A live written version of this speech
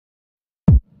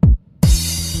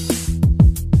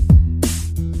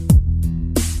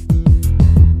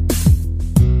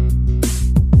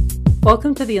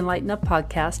Welcome to the Enlighten Up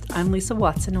podcast. I'm Lisa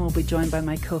Watson and we'll be joined by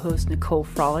my co-hosts Nicole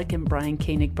Frolick and Brian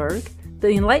Koenigberg.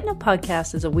 The Enlighten Up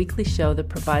podcast is a weekly show that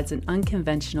provides an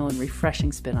unconventional and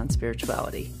refreshing spin on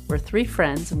spirituality, where three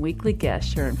friends and weekly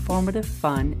guests share informative,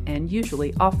 fun, and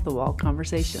usually off-the-wall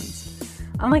conversations.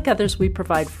 Unlike others, we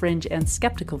provide fringe and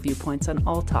skeptical viewpoints on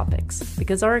all topics,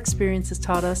 because our experience has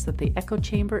taught us that the echo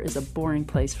chamber is a boring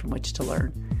place from which to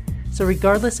learn. So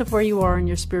regardless of where you are in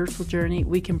your spiritual journey,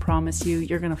 we can promise you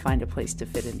you're going to find a place to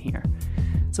fit in here.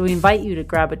 So we invite you to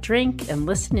grab a drink and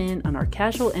listen in on our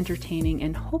casual, entertaining,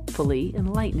 and hopefully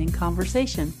enlightening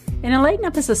conversation. And Enlighten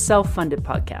Up is a self-funded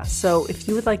podcast, so if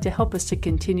you would like to help us to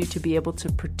continue to be able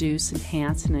to produce,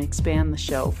 enhance, and expand the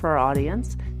show for our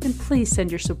audience, then please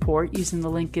send your support using the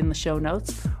link in the show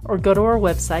notes, or go to our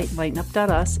website,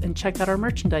 enlightenup.us, and check out our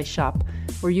merchandise shop,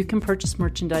 where you can purchase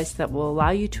merchandise that will allow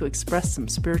you to express some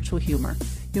spiritual humor.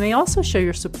 You may also show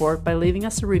your support by leaving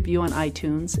us a review on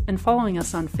iTunes and following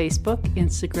us on Facebook,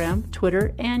 Instagram,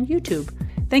 Twitter, and YouTube.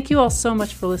 Thank you all so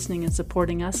much for listening and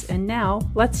supporting us. And now,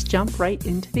 let's jump right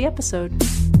into the episode.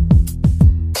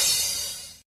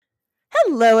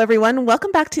 Hello, everyone.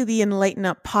 Welcome back to the Enlighten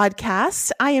Up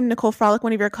podcast. I am Nicole Frolick,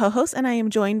 one of your co-hosts, and I am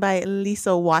joined by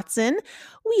Lisa Watson.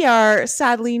 We are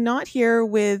sadly not here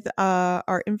with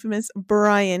our infamous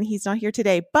Brian. He's not here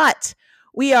today, but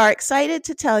we are excited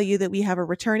to tell you that we have a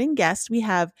returning guest. We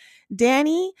have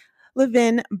Danny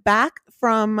Levin back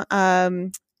from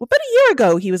about a year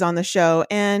ago. He was on the show,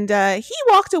 and he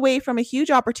walked away from a huge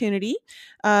opportunity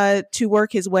to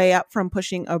work his way up from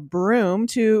pushing a broom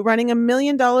to running $1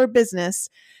 million business,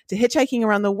 to hitchhiking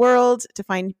around the world, to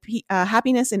find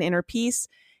happiness and inner peace.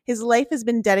 His life has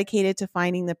been dedicated to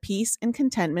finding the peace and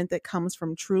contentment that comes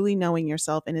from truly knowing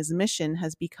yourself, and his mission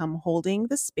has become holding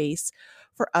the space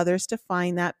for others to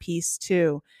find that peace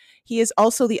too. He is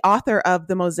also the author of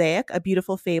The Mosaic, a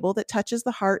beautiful fable that touches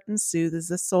the heart and soothes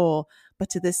the soul. But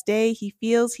to this day, he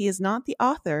feels he is not the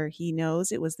author. He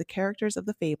knows it was the characters of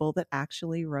the fable that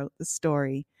actually wrote the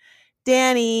story.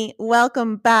 Danny,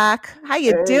 welcome back. How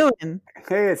you doing?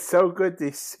 Hey, it's so good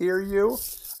to hear you,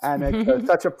 and it's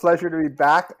such a pleasure to be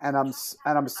back. And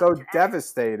I'm so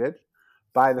devastated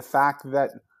by the fact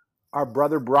that our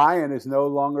brother Brian is no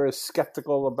longer as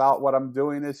skeptical about what I'm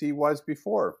doing as he was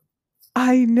before.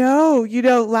 I know.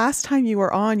 Last time you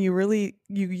were on, you really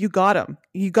you got him.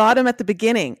 You got him at the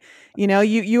beginning.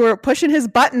 You were pushing his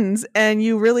buttons, and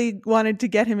you really wanted to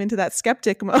get him into that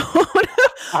skeptic mode.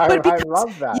 I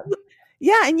love that.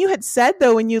 And you had said,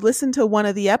 though, when you listened to one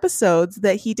of the episodes,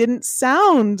 that he didn't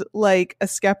sound like a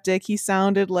skeptic. He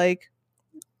sounded like,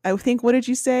 I think, what did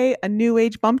you say? A new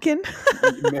age bumpkin?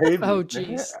 Maybe. Oh,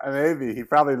 geez. Maybe. He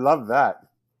probably loved that.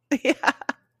 Yeah.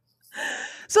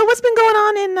 So what's been going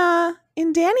on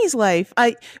in Danny's life?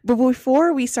 But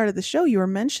before we started the show, you were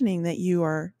mentioning that you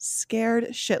are scared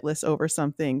shitless over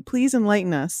something. Please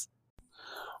enlighten us.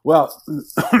 Well,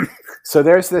 so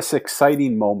there's this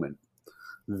exciting moment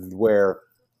where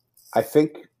I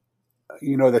think,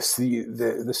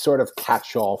 the sort of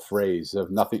catch-all phrase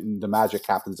of nothing, the magic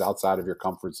happens outside of your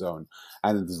comfort zone.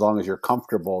 And as long as you're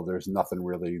comfortable, there's nothing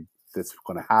really that's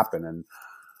going to happen. And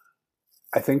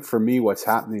I think for me, what's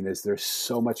happening is there's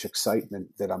so much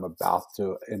excitement that I'm about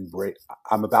to embrace.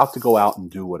 I'm about to go out and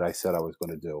do what I said I was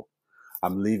going to do.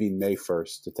 I'm leaving May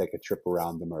 1st to take a trip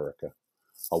around America,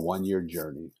 a 1-year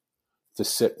journey, to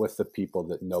sit with the people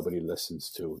that nobody listens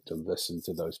to listen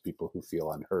to those people who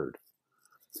feel unheard.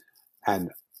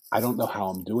 And I don't know how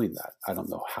I'm doing that. I don't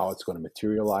know how it's going to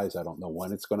materialize. I don't know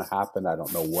when it's going to happen. I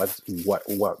don't know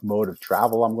what mode of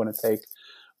travel I'm going to take.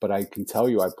 But I can tell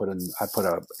you, I put a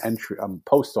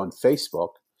post on Facebook,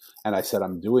 and I said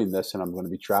I'm doing this, and I'm going to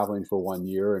be traveling for 1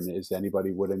 year. And would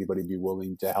anybody be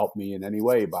willing to help me in any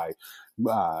way by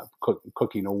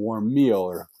cooking a warm meal,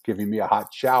 or giving me a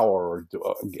hot shower, or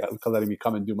letting me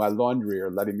come and do my laundry,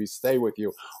 or letting me stay with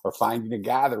you, or finding a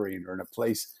gathering or in a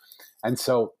place. And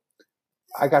so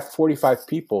I got 45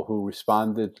 people who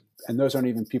responded, and those aren't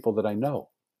even people that I know.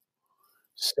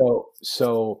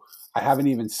 So I haven't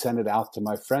even sent it out to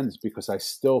my friends, because I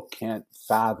still can't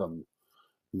fathom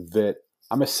that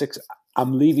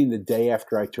I'm leaving the day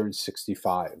after I turn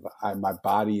 65. My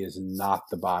body is not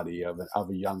the body of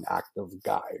a young, active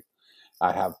guy.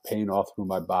 I have pain all through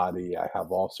my body. I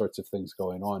have all sorts of things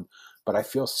going on, but I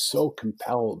feel so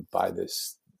compelled by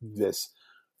this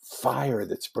fire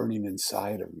that's burning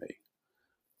inside of me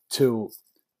to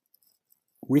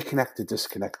reconnect the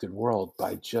disconnected world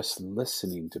by just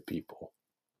listening to people.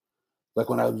 Like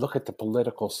when I look at the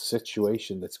political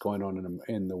situation that's going on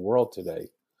in the world today,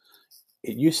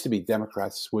 it used to be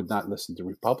Democrats would not listen to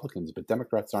Republicans, but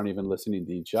Democrats aren't even listening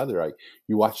to each other.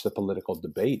 You watched the political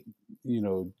debate,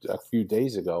 a few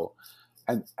days ago,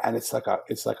 and it's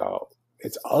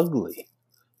ugly.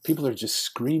 People are just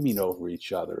screaming over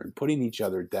each other and putting each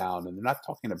other down, and they're not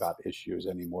talking about issues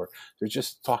anymore. They're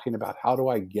just talking about, how do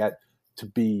I get to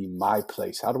be my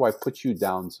place? How do I put you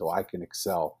down so I can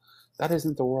excel? That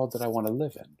isn't the world that I want to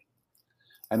live in.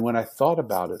 And when I thought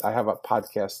about it, I have a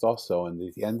podcast also, and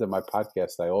at the end of my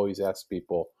podcast, I always ask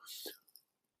people,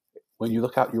 when you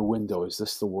look out your window, is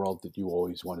this the world that you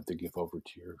always wanted to give over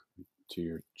to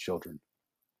your children?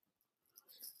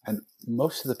 And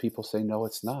most of the people say, no,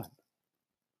 it's not.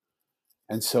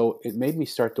 And so it made me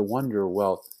start to wonder,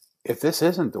 well, if this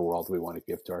isn't the world we want to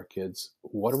give to our kids,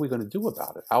 what are we going to do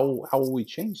about it? How will we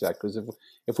change that? Because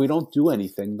if we don't do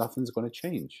anything, nothing's going to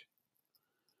change.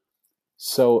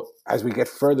 So as we get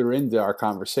further into our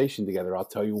conversation together, I'll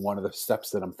tell you one of the steps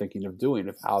that I'm thinking of doing,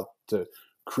 of how to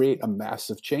create a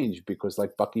massive change. Because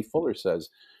like Bucky Fuller says,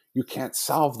 you can't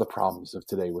solve the problems of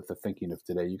today with the thinking of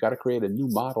today. You got to create a new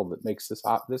model that makes this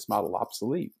model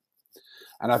obsolete.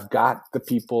 And I've got the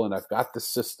people, and I've got the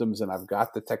systems, and I've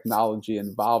got the technology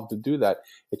involved to do that.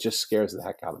 It just scares the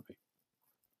heck out of me.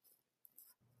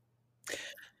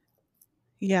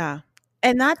 Yeah.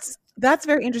 And that's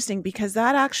very interesting, because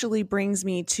that actually brings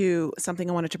me to something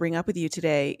I wanted to bring up with you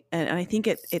today. And I think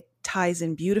it ties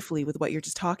in beautifully with what you're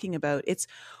just talking about. It's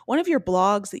one of your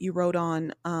blogs that you wrote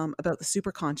on about the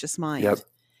superconscious mind. Yep.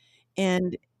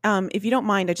 And if you don't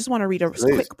mind, I just want to read a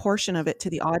quick portion of it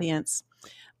to the audience.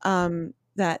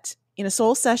 That in a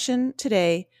soul session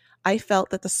today, I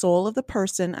felt that the soul of the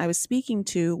person I was speaking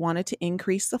to wanted to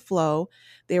increase the flow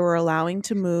they were allowing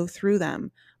to move through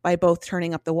them by both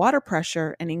turning up the water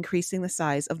pressure and increasing the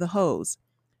size of the hose.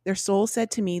 Their soul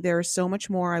said to me, there is so much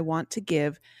more I want to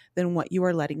give than what you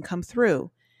are letting come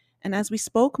through. And as we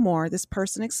spoke more, this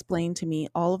person explained to me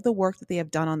all of the work that they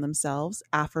have done on themselves,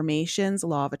 affirmations,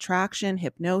 law of attraction,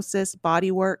 hypnosis,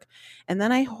 body work. And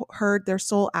then I heard their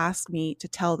soul ask me to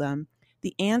tell them,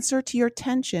 the answer to your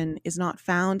tension is not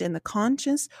found in the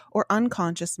conscious or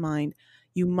unconscious mind.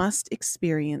 You must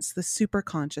experience the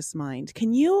superconscious mind.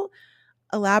 Can you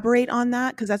elaborate on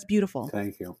that? Because that's beautiful.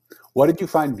 Thank you. What did you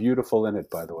find beautiful in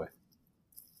it, by the way?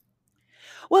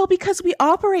 Well, because we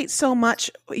operate so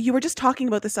much, you were just talking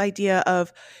about this idea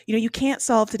of, you can't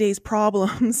solve today's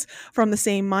problems from the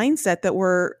same mindset that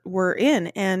we're in.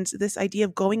 And this idea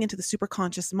of going into the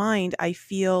superconscious mind, I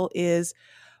feel, is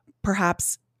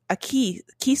perhaps a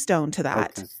keystone to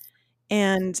that. Okay.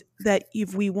 And that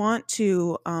if we want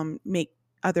to make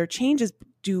other changes,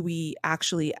 do we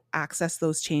actually access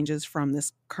those changes from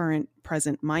this current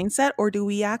present mindset, or do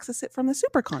we access it from the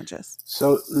superconscious?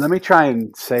 So let me try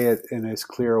and say it in as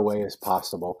clear a way as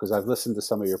possible, because I've listened to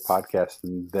some of your podcasts,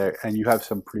 and you have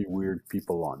some pretty weird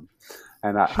people on,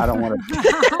 and I don't want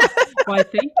to. Why,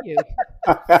 thank you.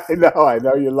 I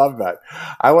know you love that.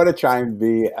 I want to try and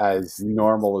be as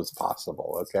normal as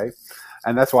possible, okay?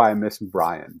 And that's why I miss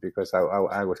Brian, because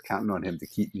I was counting on him to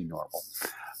keep me normal.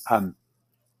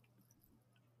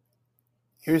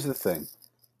 Here's the thing.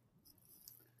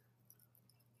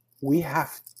 We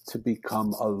have to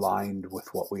become aligned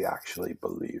with what we actually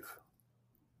believe.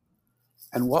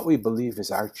 And what we believe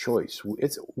is our choice.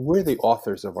 We're the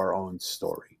authors of our own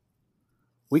story.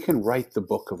 We can write the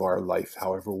book of our life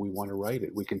however we want to write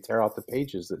it. We can tear out the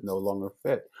pages that no longer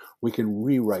fit. We can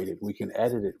rewrite it. We can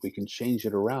edit it. We can change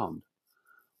it around.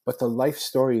 But the life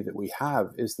story that we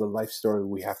have is the life story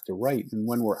we have to write. And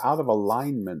when we're out of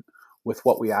alignment with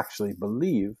what we actually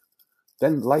believe,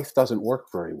 then life doesn't work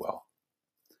very well.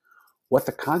 What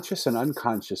the conscious and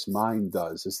unconscious mind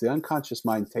does is the unconscious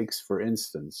mind takes, for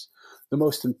instance, the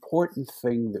most important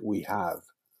thing that we have,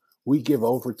 we give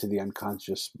over to the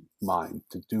unconscious mind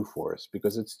to do for us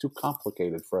because it's too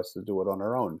complicated for us to do it on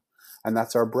our own. And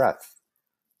that's our breath.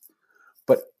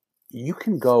 But you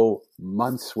can go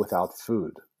months without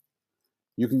food.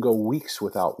 You can go weeks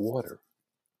without water.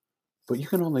 But you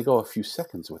can only go a few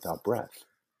seconds without breath.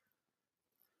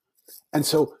 And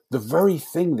so the very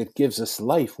thing that gives us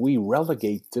life, we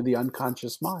relegate to the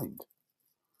unconscious mind.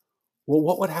 Well,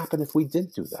 what would happen if we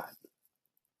didn't do that?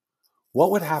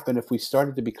 What would happen if we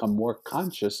started to become more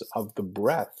conscious of the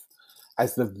breath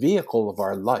as the vehicle of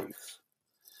our life?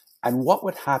 And what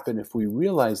would happen if we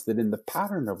realized that in the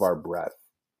pattern of our breath,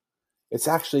 it's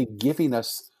actually giving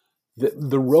us the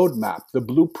roadmap, the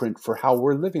blueprint for how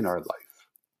we're living our life?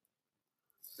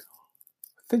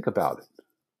 Think about it.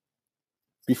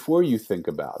 Before you think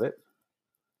about it,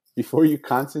 before you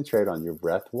concentrate on your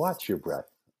breath, watch your breath.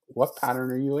 What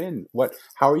pattern are you in?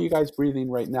 How are you guys breathing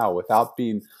right now without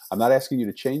being, I'm not asking you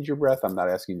to change your breath. I'm not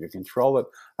asking you to control it.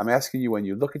 I'm asking you, when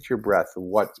you look at your breath,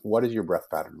 what is your breath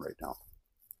pattern right now?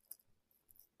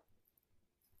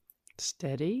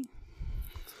 Steady.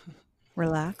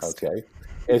 Relaxed. Okay.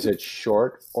 Is it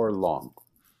short or long?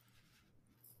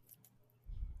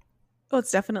 Oh,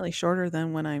 it's definitely shorter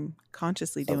than when I'm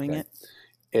consciously doing Okay.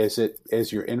 it.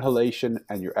 Is your inhalation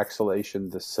and your exhalation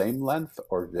the same length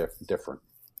or different?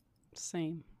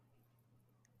 Same.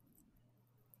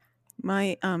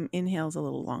 My inhale's a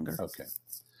little longer. Okay.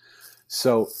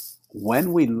 So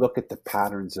when we look at the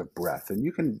patterns of breath, and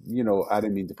you can, I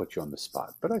didn't mean to put you on the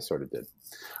spot, but I sort of did.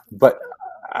 But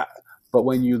but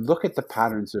when you look at the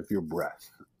patterns of your breath,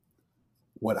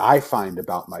 what I find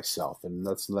about myself, and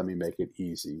let me make it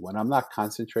easy. When I'm not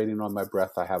concentrating on my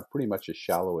breath, I have pretty much a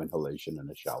shallow inhalation and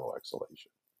a shallow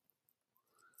exhalation.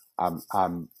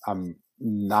 I'm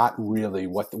not really,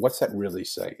 what's that really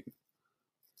saying?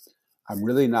 I'm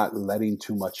really not letting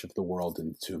too much of the world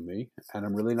into me, and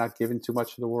I'm really not giving too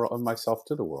much of the world, of myself,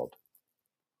 to the world.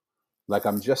 Like,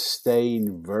 I'm just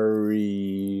staying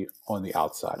very on the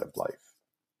outside of life.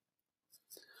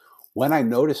 When I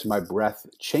notice my breath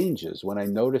changes, when I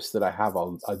notice that I have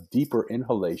a deeper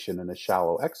inhalation and a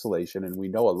shallow exhalation, and we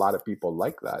know a lot of people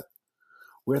like that,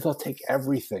 where they'll take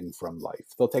everything from life.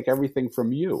 They'll take everything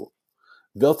from you.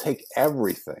 They'll take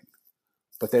everything,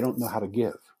 but they don't know how to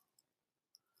give.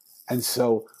 And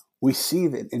so we see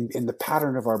that in the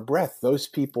pattern of our breath, those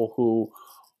people who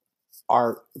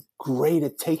are great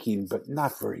at taking, but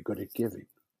not very good at giving.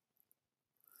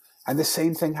 And the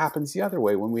same thing happens the other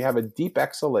way. When we have a deep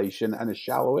exhalation and a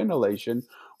shallow inhalation,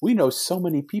 we know so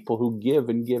many people who give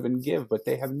and give and give, but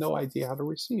they have no idea how to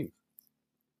receive.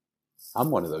 I'm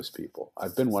one of those people.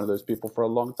 I've been one of those people for a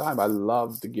long time. I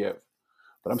love to give,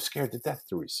 but I'm scared to death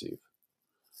to receive.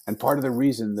 And part of the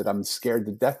reason that I'm scared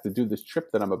to death to do this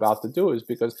trip that I'm about to do is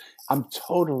because I'm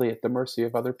totally at the mercy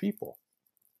of other people.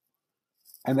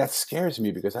 And that scares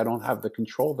me because I don't have the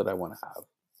control that I want to have.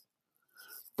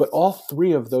 But all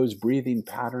three of those breathing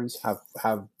patterns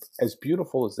have, as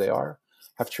beautiful as they are,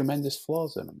 have tremendous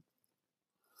flaws in them.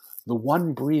 The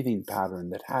one breathing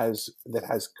pattern that has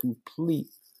complete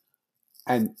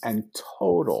and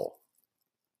total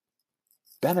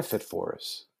benefit for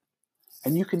us,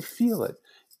 and you can feel it.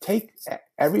 Take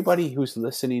everybody who's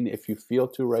listening, if you feel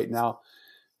to right now,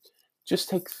 just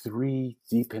take 3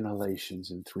 deep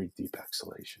inhalations and 3 deep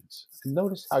exhalations, and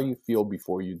notice how you feel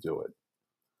before you do it.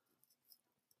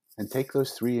 And take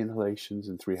those 3 inhalations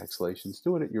and 3 exhalations.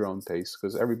 Do it at your own pace,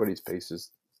 because everybody's pace is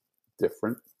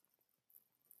different.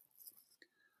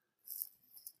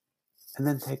 And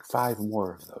then take 5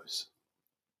 more of those.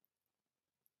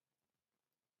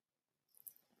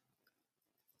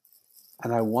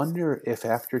 And I wonder if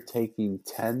after taking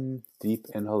 10 deep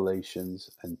inhalations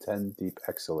and 10 deep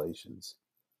exhalations,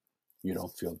 you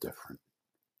don't feel different.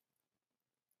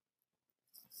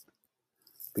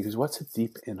 Because what's a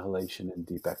deep inhalation and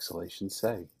deep exhalation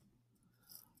say?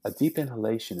 A deep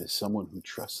inhalation is someone who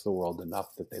trusts the world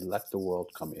enough that they let the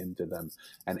world come into them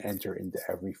and enter into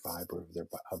every fiber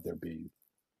of their being.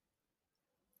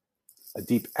 A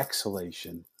deep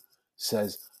exhalation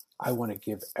says, I want to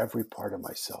give every part of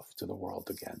myself to the world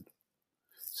again.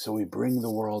 So we bring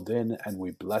the world in and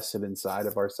we bless it inside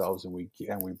of ourselves, and we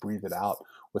breathe it out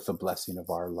with the blessing of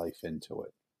our life into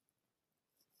it.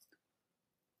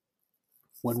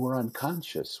 When we're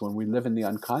unconscious, when we live in the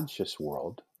unconscious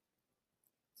world,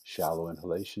 shallow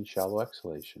inhalation, shallow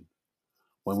exhalation.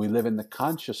 When we live in the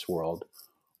conscious world,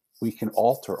 we can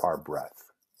alter our breath.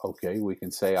 Okay, we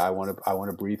can say, I want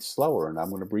to breathe slower, and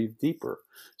I'm going to breathe deeper.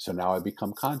 So now I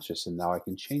become conscious, and now I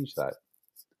can change that.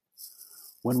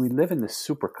 When we live in the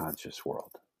superconscious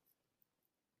world,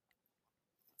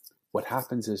 what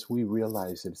happens is we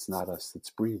realize that it's not us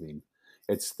that's breathing.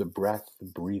 It's the breath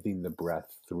breathing the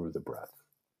breath through the breath.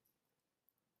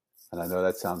 And I know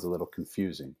that sounds a little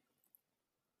confusing,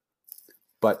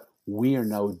 but we are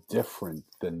no different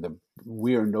than the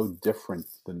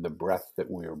breath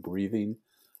that we are breathing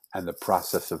and the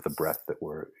process of the breath that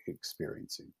we're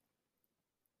experiencing.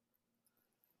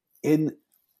 In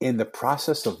the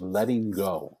process of letting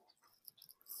go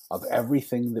of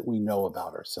everything that we know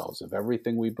about ourselves, of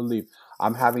everything we believe,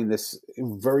 I'm having this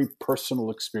very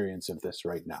personal experience of this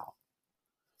right now.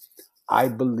 I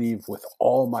believe with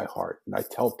all my heart, and I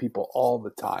tell people all the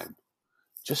time,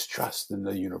 just trust in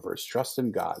the universe, trust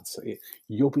in God. So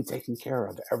you'll be taken care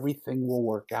of. Everything will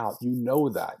work out. You know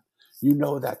that. You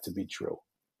know that to be true.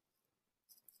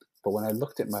 But when I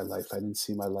looked at my life, I didn't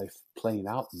see my life playing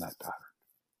out in that pattern.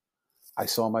 I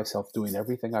saw myself doing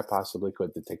everything I possibly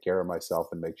could to take care of myself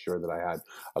and make sure that I had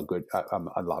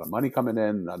a lot of money coming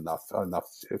in, enough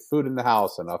food in the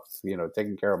house, enough,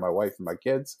 taking care of my wife and my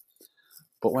kids.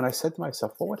 But when I said to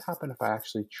myself, what would happen if I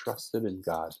actually trusted in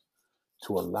God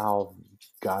to allow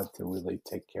God to really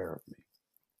take care of me?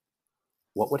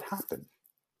 What would happen?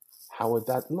 How would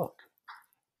that look?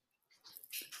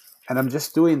 And I'm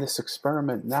just doing this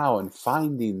experiment now and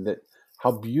finding that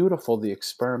how beautiful the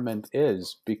experiment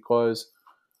is, because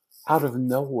out of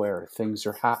nowhere, things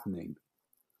are happening.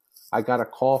 I got a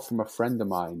call from a friend of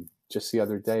mine just the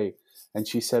other day, and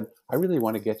she said, I really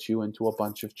want to get you into a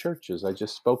bunch of churches. I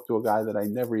just spoke to a guy that I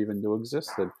never even knew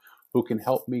existed who can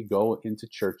help me go into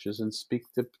churches and speak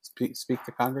to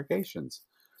congregations.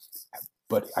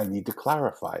 But I need to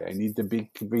clarify. I need to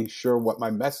be sure what my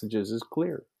message is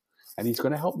clear. And he's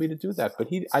going to help me to do that. But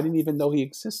I didn't even know he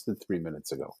existed 3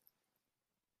 minutes ago.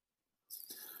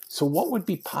 So what would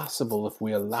be possible if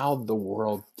we allowed the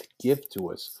world to give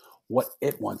to us what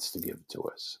it wants to give to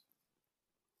us?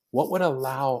 What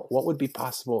would be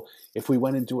possible if we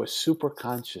went into a super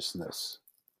consciousness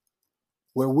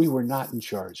where we were not in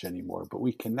charge anymore, but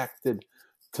we connected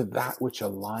to that which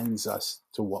aligns us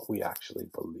to what we actually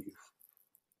believe?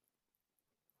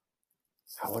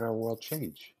 How would our world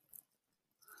change?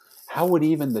 How would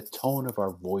even the tone of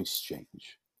our voice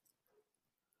change?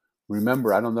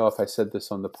 Remember, I don't know if I said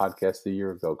this on the podcast a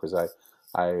year ago, because I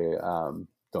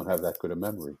don't have that good a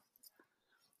memory.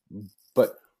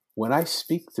 But when I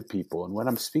speak to people, and when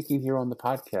I'm speaking here on the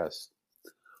podcast,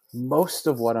 most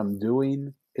of what I'm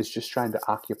doing is just trying to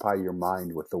occupy your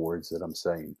mind with the words that I'm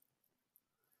saying.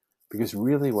 Because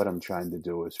really what I'm trying to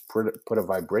do is put a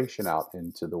vibration out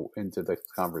into the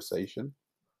conversation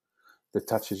that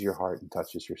touches your heart and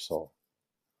touches your soul.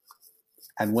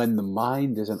 And when the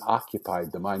mind isn't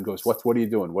occupied, the mind goes, what are you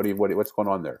doing? What's going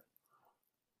on there?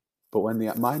 But when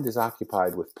the mind is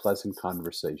occupied with pleasant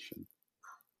conversation,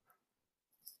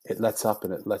 it lets up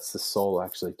and it lets the soul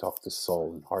actually talk to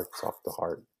soul and heart talk to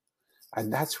heart.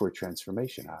 And that's where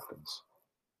transformation happens.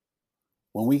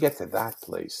 When we get to that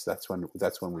place, that's when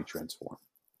we transform.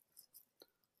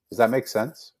 Does that make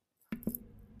sense?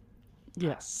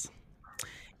 Yes.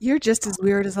 You're just as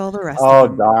weird as all the rest Oh,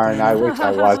 of them. darn. I wish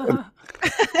I wasn't.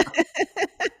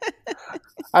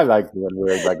 I like being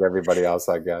weird like everybody else,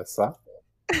 I guess. Huh?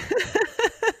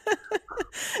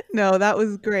 No, that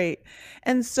was great.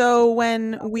 And so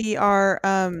when we are,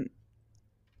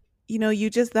 you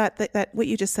just that what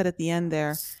you just said at the end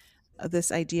there,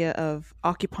 this idea of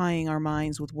occupying our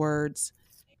minds with words,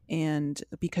 and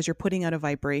because you're putting out a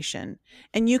vibration,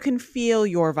 and you can feel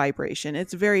your vibration.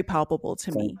 It's very palpable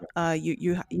to me.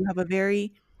 You have a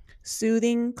very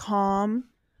soothing, calm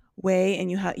way, and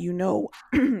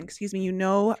excuse me, you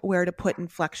know where to put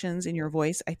inflections in your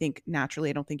voice. I think naturally.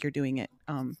 I don't think you're doing it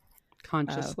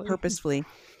Consciously. purposefully.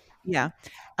 Yeah.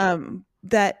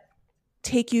 That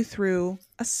take you through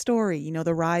a story,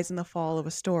 the rise and the fall of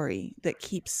a story that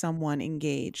keeps someone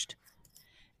engaged.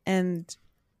 And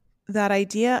that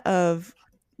idea of,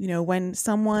 when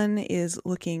someone is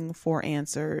looking for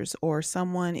answers or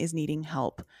someone is needing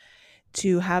help,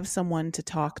 to have someone to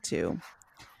talk to.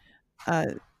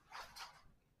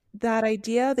 That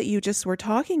idea that you just were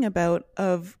talking about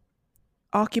of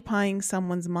occupying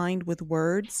someone's mind with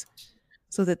words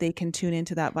so that they can tune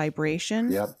into that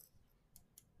vibration. Yep.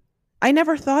 I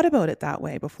never thought about it that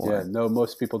way before. Yeah, no,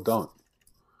 most people don't.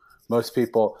 Most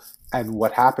people, and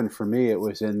what happened for me, it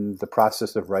was in the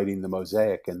process of writing the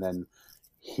mosaic and then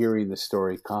hearing the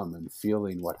story come and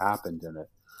feeling what happened in it.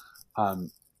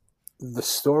 The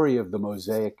story of the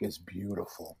mosaic is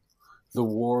beautiful.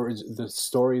 The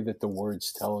story that the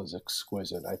words tell is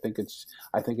exquisite. I think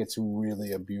it's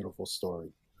really a beautiful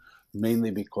story,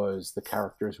 mainly because the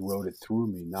characters wrote it through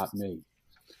me, not me.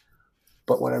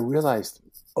 But what I realized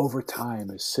over time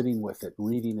is sitting with it,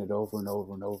 reading it over and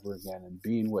over and over again, and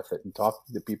being with it and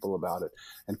talking to people about it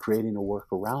and creating a work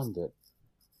around it,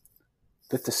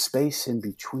 that the space in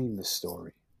between the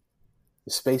story,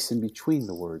 the space in between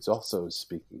the words also is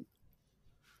speaking.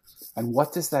 And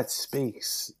what does that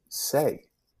space say?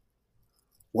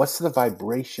 What's the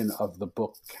vibration of the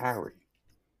book carry?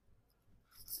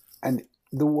 And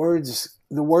the words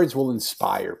will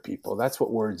inspire people. That's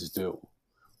what words do.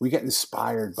 We get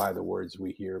inspired by the words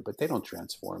we hear, but they don't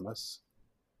transform us.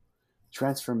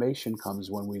 Transformation comes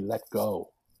when we let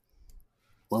go.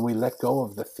 When we let go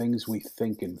of the things we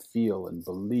think and feel and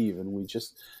believe, and we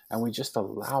just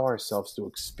allow ourselves to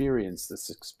experience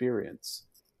this experience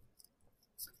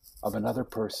of another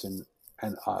person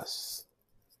and us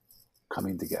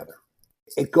coming together.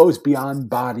 it goes beyond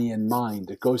body and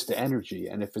mind. It goes to energy.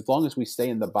 And if, as long as we stay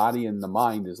in the body and the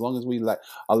mind, as long as we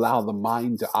allow the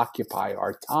mind to occupy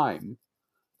our time,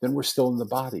 then we're still in the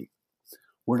body.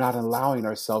 We're not allowing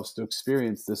ourselves to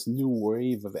experience this new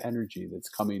wave of energy that's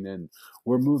coming in.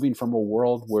 We're moving from a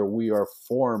world where we are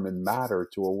form and matter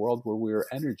to a world where we are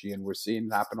energy, and we're seeing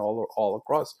it happen all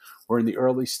across. We're in the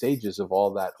early stages of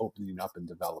all that opening up and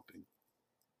developing.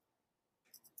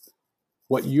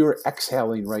 What you're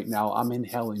exhaling right now, I'm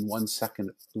inhaling 1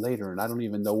 second later, and I don't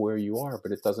even know where you are,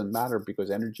 but it doesn't matter because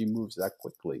energy moves that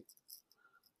quickly.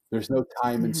 There's no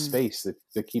time and space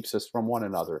that keeps us from one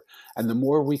another. And the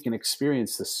more we can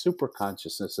experience the super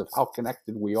consciousness of how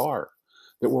connected we are,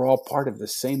 that we're all part of the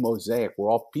same mosaic,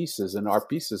 we're all pieces, and our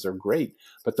pieces are great,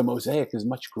 but the mosaic is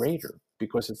much greater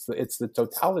because it's the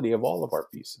totality of all of our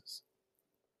pieces.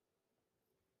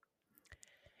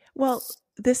 Well,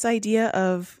 this idea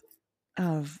of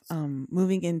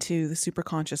moving into the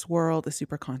superconscious world, the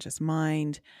superconscious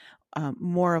mind,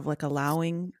 more of like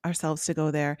allowing ourselves to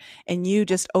go there, and you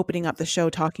just opening up the show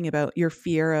talking about your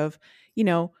fear of,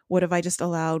 what if I just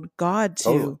allowed God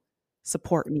to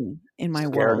support me in my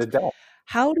Scared world? to death.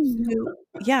 How do you,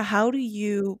 how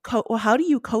do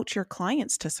you coach your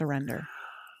clients to surrender?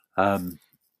 I'm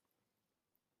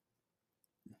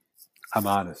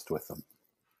honest with them.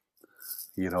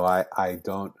 I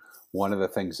don't, one of the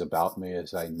things about me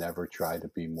is I never try to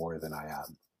be more than I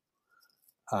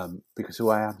am. Because who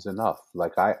I am is enough.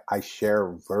 Like I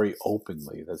share very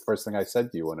openly. The first thing I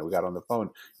said to you when we got on the phone,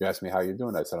 you asked me how you're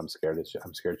doing. I said, I'm scared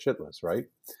shitless, right?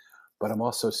 But I'm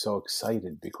also so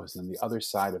excited because on the other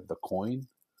side of the coin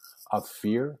of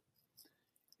fear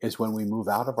is when we move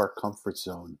out of our comfort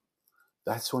zone.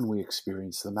 That's when we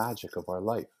experience the magic of our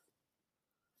life.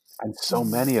 And so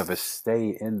many of us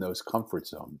stay in those comfort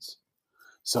zones.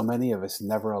 So many of us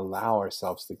never allow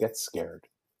ourselves to get scared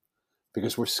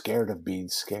because we're scared of being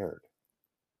scared.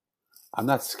 I'm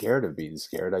not scared of being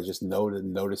scared. I just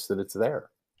notice that it's there.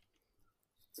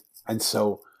 And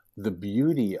so the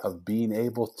beauty of being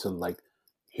able to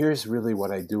here's really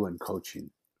what I do in coaching,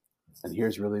 and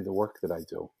here's really the work that I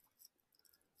do,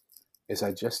 is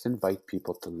I just invite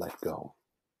people to let go.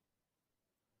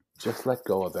 Just let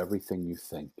go of everything you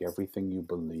think, everything you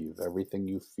believe, everything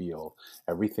you feel,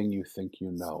 everything you think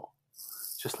you know.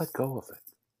 Just let go of it.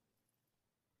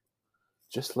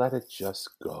 Just let it just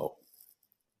go.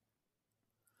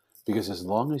 Because as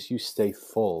long as you stay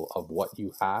full of what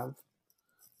you have,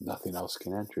 nothing else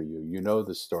can enter you. You know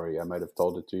the story, I might have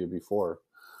told it to you before,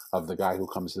 of the guy who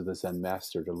comes to the Zen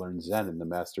master to learn Zen, and the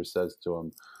master says to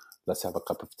him, let's have a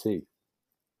cup of tea.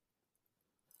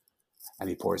 And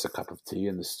he pours a cup of tea,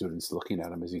 and the student's looking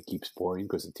at him as he keeps pouring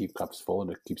because the teacup's full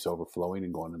and it keeps overflowing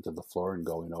and going into the floor and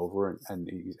going over. And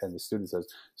the student says,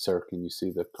 sir, can you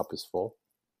see the cup is full?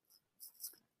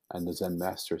 And the Zen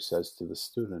master says to the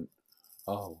student,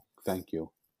 oh, thank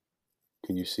you.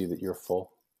 Can you see that you're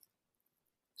full?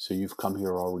 So you've come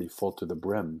here already full to the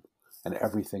brim, and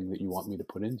everything that you want me to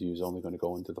put into you is only going to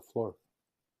go into the floor.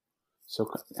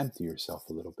 So empty yourself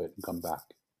a little bit and come back.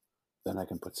 Then I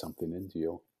can put something into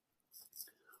you.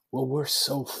 Well, we're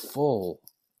so full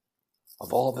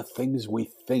of all the things we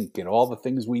think and all the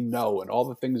things we know and all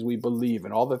the things we believe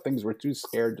and all the things we're too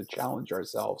scared to challenge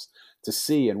ourselves to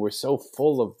see. And we're so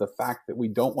full of the fact that we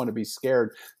don't want to be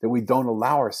scared that we don't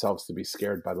allow ourselves to be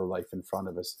scared by the life in front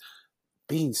of us.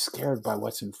 Being scared by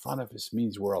what's in front of us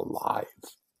means we're alive.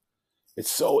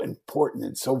 It's so important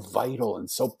and so vital and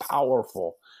so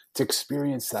powerful to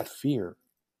experience that fear.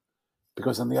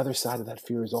 Because on the other side of that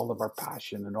fear is all of our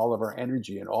passion and all of our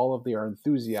energy and all of our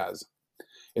enthusiasm.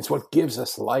 It's what gives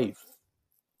us life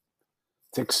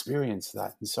to experience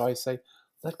that. And so I say,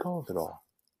 let go of it all.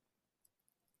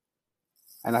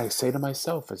 And I say to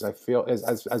myself, as I feel,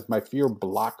 as my fear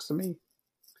blocks me,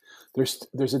 there's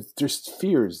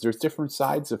fears. There's different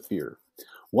sides of fear.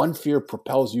 One fear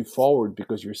propels you forward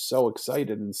because you're so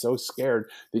excited and so scared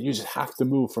that you just have to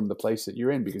move from the place that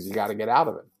you're in because you got to get out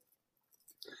of it.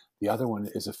 The other one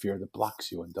is a fear that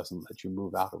blocks you and doesn't let you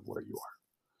move out of where you are.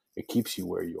 It keeps you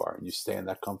where you are, and you stay in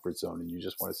that comfort zone, and you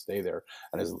just want to stay there.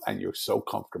 And you're so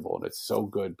comfortable, and it's so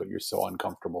good, but you're so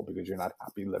uncomfortable because you're not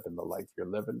happy living the life you're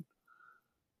living.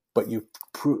 But you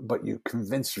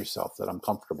convince yourself that I'm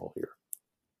comfortable here.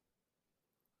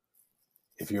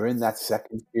 If you're in that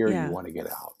second fear, you want to get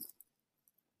out.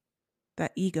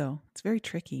 That ego, it's very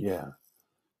tricky. Yeah,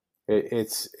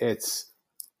 it's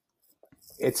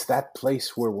that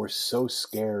place where we're so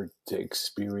scared to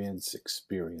experience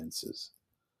experiences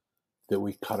that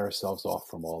we cut ourselves off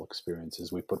from all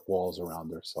experiences. We put walls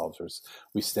around ourselves, or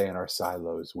we stay in our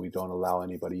silos. We don't allow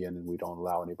anybody in and we don't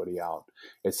allow anybody out.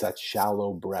 It's that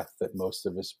shallow breath that most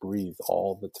of us breathe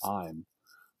all the time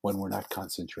when we're not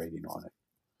concentrating on it.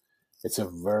 It's a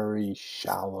very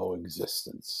shallow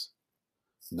existence.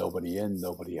 Nobody in,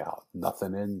 nobody out.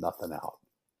 Nothing in, nothing out.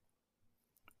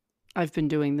 I've been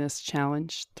doing this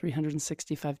challenge,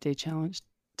 365-day challenge,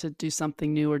 to do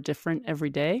something new or different every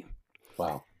day.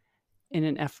 Wow. In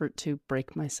an effort to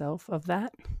break myself of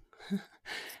that.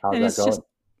 How's And that it's going?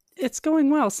 it's going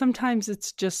well. Sometimes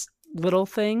it's just little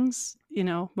things,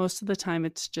 most of the time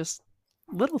it's just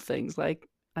little things. Like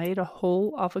I ate a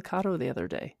whole avocado the other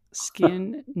day,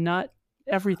 skin, nut,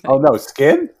 everything. Oh no,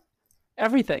 skin?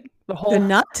 Everything. The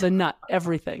nut? The nut,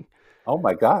 everything. Oh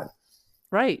my God.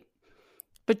 Right.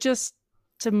 But just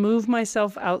to move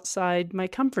myself outside my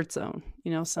comfort zone.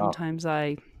 Sometimes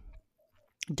I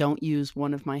don't use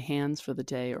one of my hands for the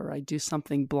day, or I do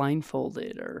something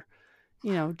blindfolded, or,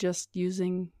 just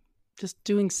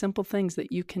doing simple things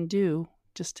that you can do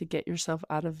just to get yourself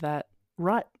out of that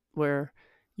rut where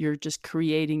you're just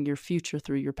creating your future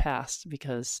through your past,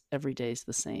 because every day is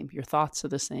the same. Your thoughts are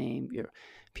the same. Your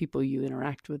people you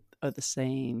interact with are the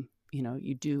same.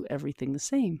 You do everything the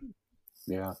same.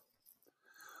 Yeah.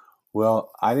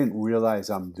 Well, I didn't realize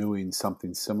I'm doing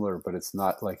something similar, but it's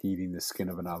not like eating the skin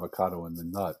of an avocado and the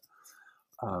nut.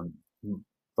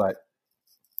 But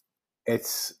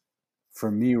it's,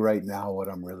 for me right now, what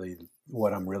I'm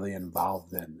really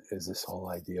involved in is this whole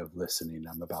idea of listening.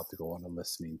 I'm about to go on a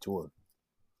listening tour.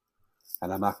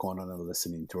 And I'm not going on a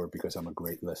listening tour because I'm a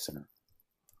great listener.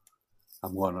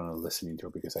 I'm going on a listening tour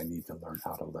because I need to learn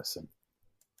how to listen.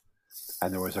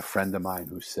 And there was a friend of mine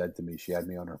who said to me, she had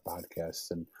me on her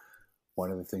podcast, and one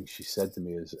of the things she said to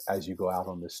me is, as you go out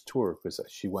on this tour, because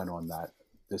she went on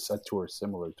a tour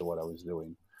similar to what I was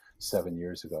doing 7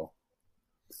 years ago.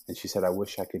 And she said, I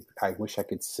wish I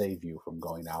could save you from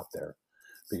going out there,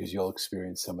 because you'll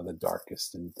experience some of the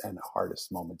darkest and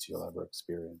hardest moments you'll ever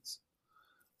experience.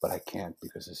 But I can't,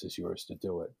 because this is yours to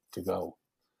go.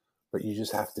 But you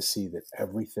just have to see that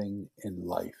everything in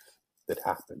life that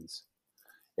happens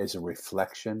is a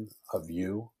reflection of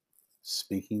you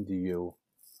speaking to you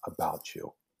about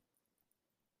you.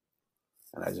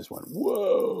 And I just went,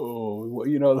 whoa,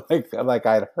 like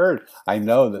I'd heard, I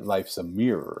know that life's a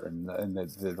mirror, and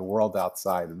that the world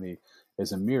outside of me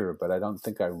is a mirror, but I don't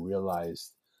think I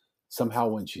realized, somehow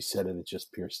when she said it, it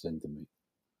just pierced into me.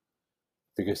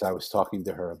 Because I was talking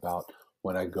to her about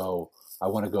when I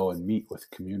want to go and meet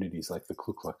with communities like the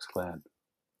Ku Klux Klan.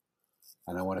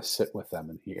 And I want to sit with them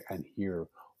and hear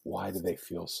why do they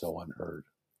feel so unheard?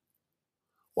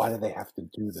 Why do they have to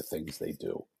do the things they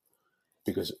do?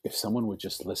 Because if someone would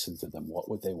just listen to them, what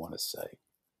would they want to say?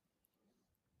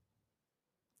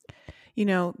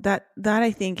 That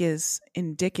I think is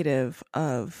indicative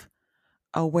of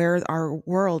where our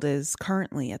world is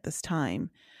currently at this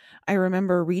time. I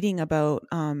remember reading about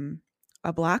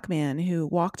a Black man who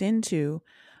walked into,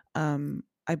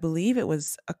 I believe it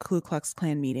was a Ku Klux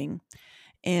Klan meeting,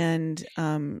 and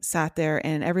sat there,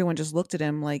 and everyone just looked at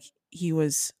him like he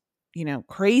was,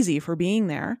 crazy for being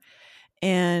there.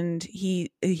 And he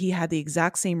had the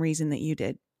exact same reason that you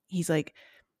did. He's like,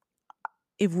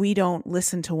 if we don't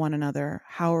listen to one another,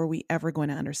 how are we ever going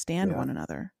to understand one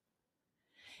another?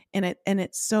 And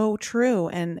it's so true.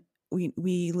 And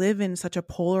we live in such a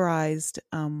polarized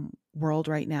world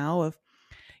right now of,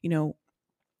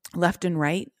 left and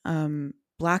right,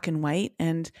 black and white,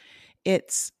 and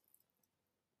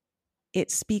it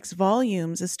speaks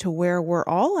volumes as to where we're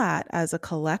all at as a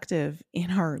collective in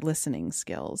our listening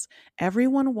skills.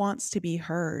 Everyone wants to be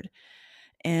heard,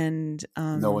 and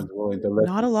No one's willing to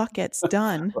listen. not a lot gets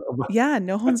done. Yeah,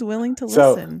 no one's willing to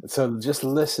So listen. So just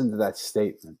listen to that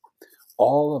statement.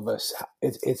 All of us,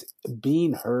 it's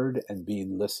being heard and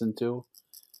being listened to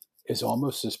is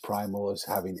almost as primal as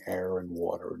having air and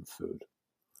water and food.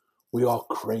 We all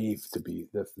crave to be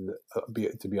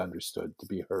understood, to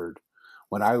be heard.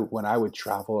 When I would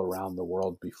travel around the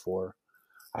world before,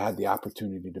 I had the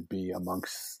opportunity to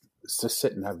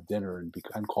sit and have dinner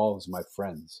and call as my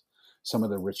friends some of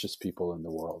the richest people in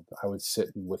the world. I would sit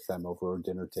with them over a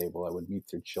dinner table. I would meet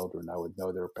their children. I would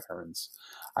know their parents.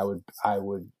 I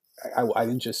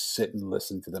didn't just sit and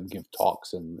listen to them give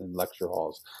talks in lecture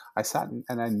halls. I sat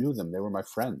and I knew them. They were my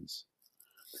friends.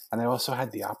 And I also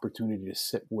had the opportunity to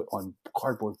sit on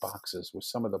cardboard boxes with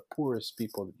some of the poorest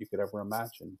people that you could ever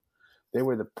imagine. They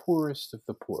were the poorest of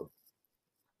the poor.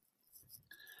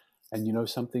 And you know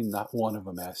something? Not one of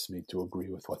them asked me to agree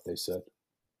with what they said.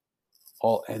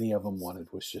 All any of them wanted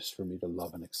was just for me to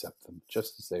love and accept them,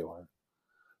 just as they are.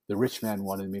 The rich man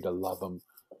wanted me to love him,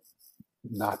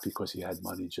 not because he had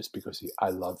money, just because I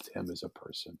loved him as a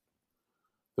person.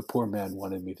 The poor man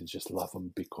wanted me to just love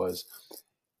him because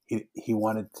he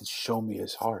wanted to show me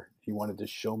his heart. He wanted to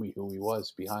show me who he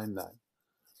was behind that.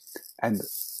 And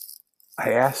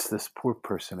I asked this poor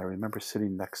person, I remember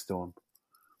sitting next to him,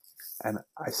 and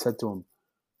I said to him,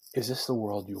 is this the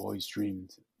world you always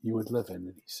dreamed you would live in?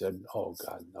 And he said, oh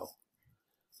God, no.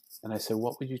 And I said,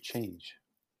 what would you change?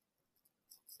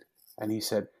 And he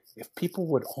said, if people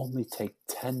would only take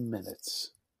 10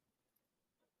 minutes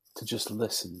to just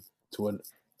listen to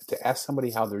ask somebody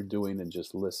how they're doing and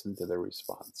just listen to their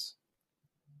response,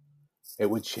 it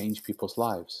would change people's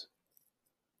lives.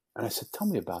 And I said, tell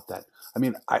me about that. I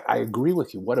mean, I agree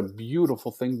with you. What a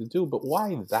beautiful thing to do. But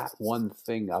why that one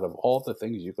thing out of all the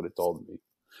things you could have told me?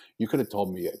 You could have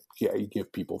told me, yeah, you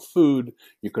give people food.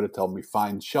 You could have told me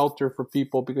find shelter for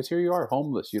people, because here you are,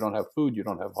 homeless. You don't have food. You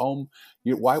don't have home.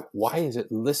 Why is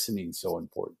it listening so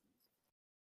important?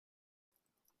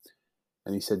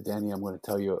 And he said, Danny, I'm going to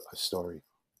tell you a story.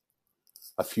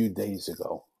 A few days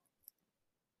ago,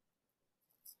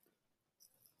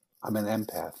 I'm an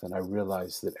empath, and I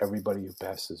realize that everybody who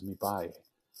passes me by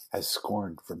has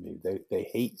scorn for me. They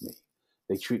hate me.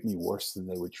 They treat me worse than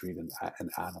they would treat an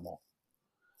animal.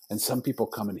 And some people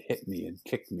come and hit me and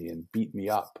kick me and beat me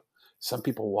up. Some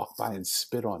people walk by and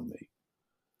spit on me.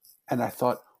 And I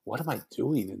thought, what am I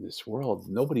doing in this world?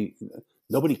 Nobody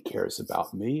cares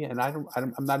about me, and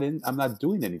I'm not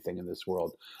doing anything in this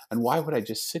world. And why would I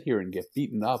just sit here and get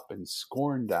beaten up and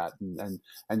scorned at and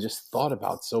just thought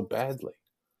about so badly?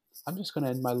 I'm just going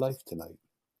to end my life tonight.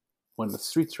 When the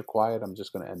streets are quiet, I'm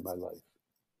just going to end my life.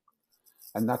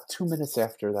 And not 2 minutes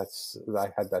after that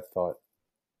I had that thought,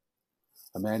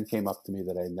 a man came up to me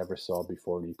that I never saw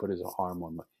before, and he put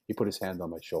his hand on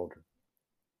my shoulder.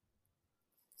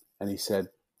 And he said,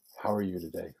 how are you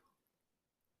today?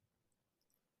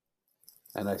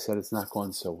 And I said, it's not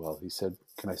going so well. He said,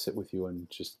 can I sit with you and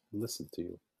just listen to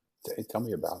you? Tell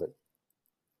me about it.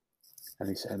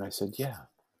 And I said, yeah.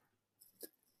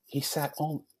 He sat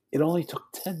on, it only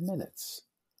took 10 minutes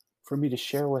for me to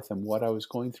share with him what I was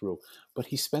going through. But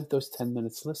he spent those 10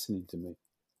 minutes listening to me.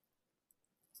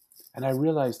 And I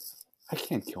realized I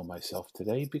can't kill myself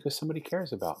today because somebody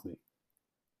cares about me.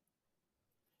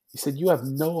 He said, you have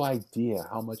no idea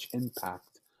how much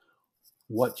impact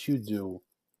what you do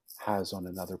has on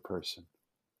another person.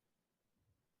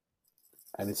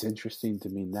 And it's interesting to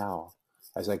me now,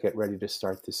 as I get ready to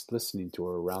start this listening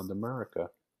tour around America,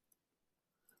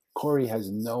 Corey has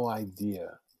no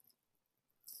idea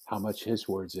how much his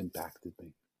words impacted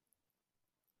me.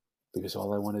 Because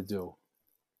all I want to do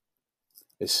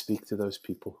is speak to those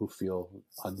people who feel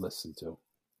unlistened to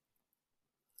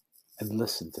and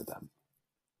listen to them.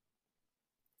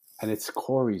 And it's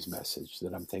Corey's message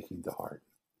that I'm taking to heart.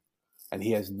 And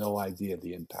he has no idea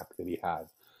the impact that he had,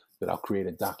 that I'll create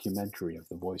a documentary of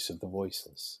the voice of the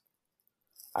voiceless.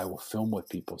 I will film what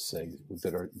people say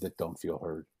that don't feel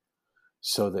heard,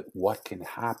 so that what can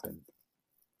happen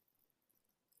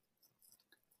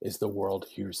is the world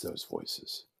hears those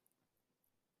voices.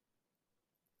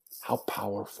 How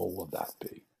powerful will that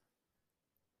be?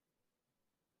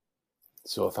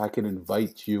 So if I can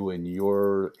invite you and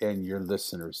your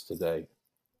listeners today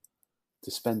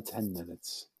to spend 10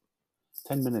 minutes.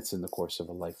 10 minutes in the course of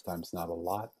a lifetime is not a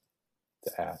lot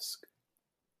to ask.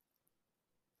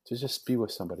 To just be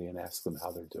with somebody and ask them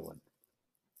how they're doing.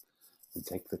 And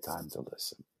take the time to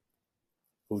listen.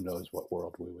 Who knows what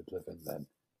world we would live in then?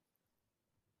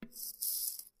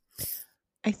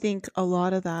 I think a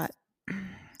lot of that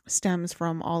stems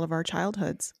from all of our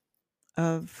childhoods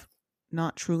of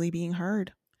not truly being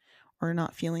heard or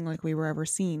not feeling like we were ever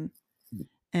seen.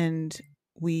 And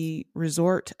we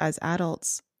resort as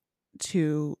adults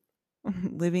to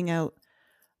living out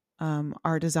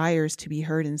our desires to be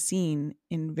heard and seen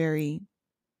in very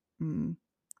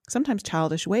sometimes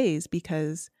childish ways,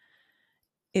 because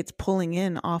it's pulling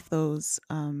in off those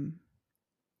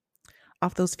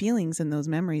feelings and those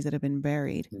memories that have been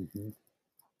buried. Mm-hmm.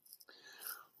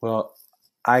 Well,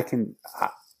 I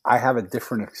have a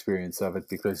different experience of it,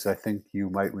 because I think you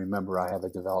might remember I have a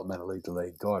developmentally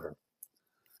delayed daughter.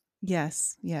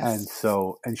 Yes.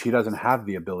 And she doesn't have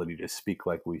the ability to speak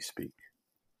like we speak.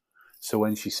 So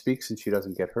when she speaks and she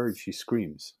doesn't get heard, she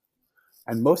screams.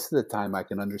 And most of the time I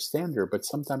can understand her, but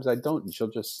sometimes I don't.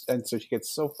 And so she gets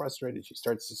so frustrated, she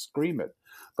starts to scream it.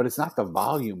 But it's not the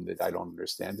volume that I don't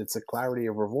understand. It's the clarity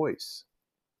of her voice.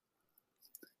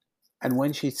 And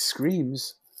when she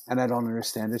screams and I don't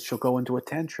understand it, she'll go into a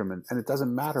tantrum. And it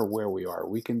doesn't matter where we are.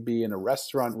 We can be in a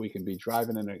restaurant. We can be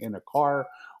driving in a car.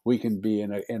 We can be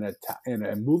in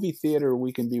a movie theater.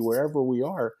 We can be wherever we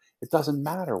are. It doesn't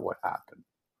matter what happened.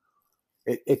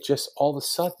 It just all of a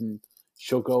sudden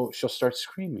she'll start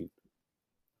screaming.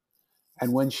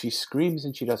 And when she screams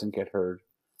and she doesn't get heard,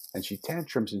 and she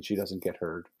tantrums and she doesn't get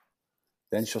heard,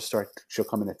 then she'll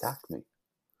come and attack me.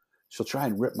 She'll try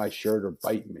and rip my shirt or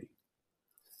bite me.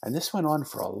 And this went on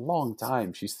for a long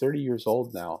time. She's 30 years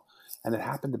old now. And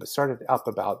it started up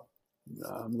about,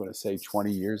 I'm going to say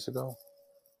 20 years ago.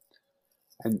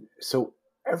 And so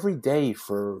every day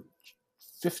for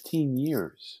 15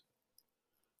 years,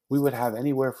 we would have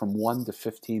anywhere from 1 to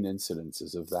 15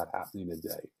 incidences of that happening a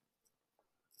day.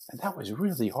 And that was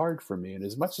really hard for me. And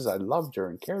as much as I loved her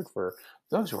and cared for her,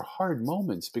 those were hard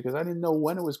moments because I didn't know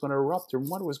when it was going to erupt or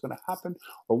when it was going to happen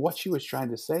or what she was trying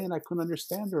to say. And I couldn't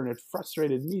understand her. And it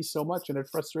frustrated me so much and it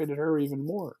frustrated her even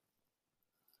more.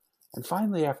 And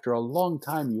finally, after a long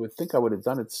time, you would think I would have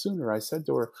done it sooner. I said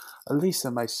to her,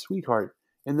 Elisa, my sweetheart,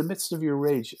 in the midst of your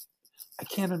rage, I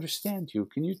can't understand you.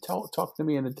 Can you talk to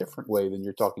me in a different way than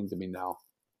you're talking to me now?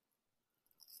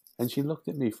 And she looked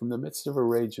at me from the midst of her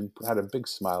rage and had a big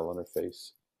smile on her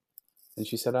face. And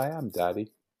she said, I am,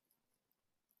 Daddy.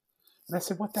 And I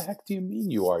said, what the heck do you mean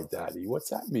you are, Daddy?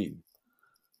 What's that mean?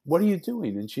 What are you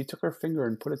doing? And she took her finger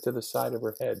and put it to the side of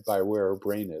her head by where her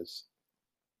brain is.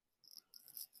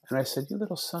 And I said, you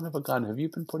little son of a gun, have you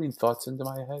been putting thoughts into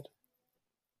my head?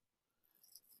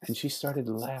 And she started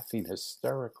laughing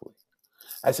hysterically,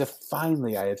 as if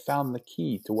finally I had found the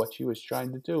key to what she was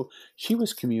trying to do. She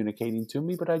was communicating to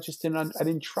me, but I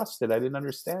didn't trust it. I didn't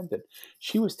understand it.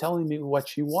 She was telling me what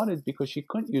she wanted because she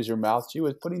couldn't use her mouth. She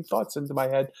was putting thoughts into my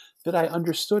head that I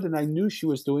understood and I knew she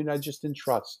was doing. I just didn't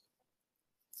trust.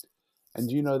 And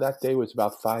you know, that day was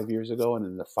about 5 years ago. And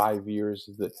in the 5 years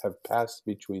that have passed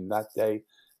between that day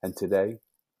and today,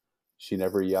 she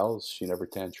never yells, she never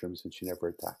tantrums, and she never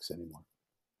attacks anymore.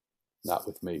 Not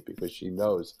with me, because she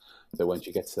knows that when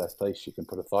she gets to that place, she can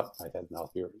put a thought in my head and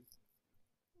I'll hear it.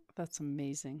 That's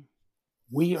amazing.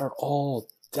 We are all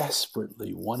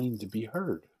desperately wanting to be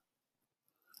heard.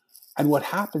 And what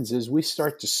happens is we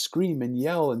start to scream and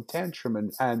yell and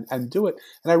tantrum and do it.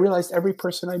 And I realized every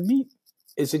person I meet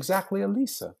is exactly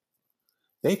Elisa.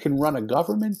 They can run a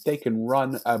government, they can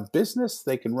run a business,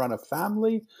 they can run a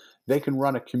family, they can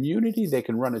run a community, they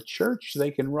can run a church, they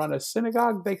can run a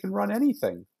synagogue, they can run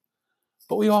anything.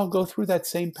 But we all go through that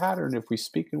same pattern. If we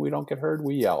speak and we don't get heard,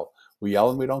 we yell. We yell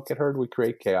and we don't get heard, we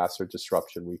create chaos or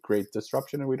disruption. We create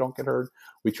disruption and we don't get heard,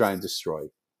 we try and destroy.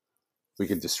 We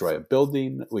can destroy a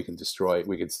building, we can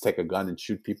take a gun and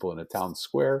shoot people in a town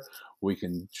square, we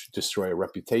can destroy a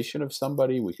reputation of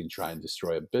somebody, we can try and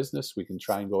destroy a business, we can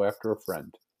try and go after a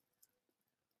friend.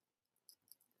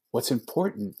 What's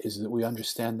important is that we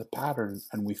understand the pattern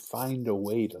and we find a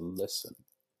way to listen.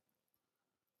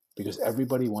 Because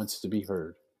everybody wants to be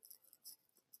heard,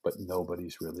 but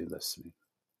nobody's really listening.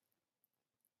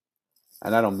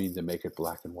 And I don't mean to make it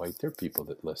black and white. There are people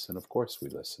that listen. Of course we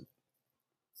listen.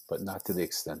 But not to the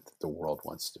extent that the world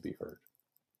wants to be heard.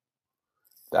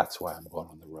 That's why I'm going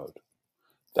on the road.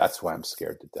 That's why I'm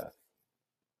scared to death.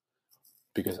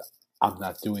 Because I'm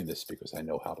not doing this because I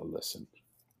know how to listen.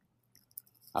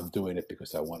 I'm doing it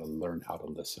because I want to learn how to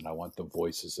listen. I want the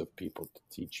voices of people to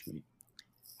teach me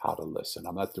how to listen.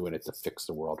 I'm not doing it to fix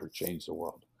the world or change the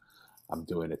world. I'm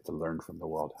doing it to learn from the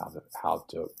world how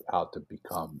to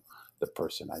become the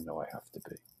person I know I have to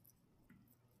be.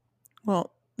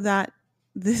 Well,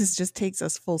 this just takes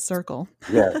us full circle.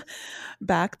 Yeah.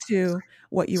 Back to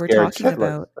what you were Scared talking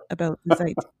shitless. about this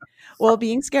idea. Well,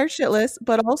 being scared shitless,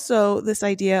 but also this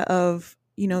idea of,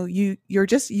 you're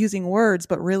just using words,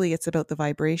 but really it's about the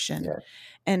vibration. Yeah.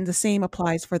 And the same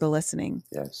applies for the listening.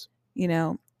 Yes.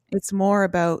 It's more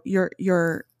about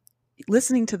you're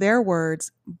listening to their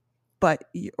words, I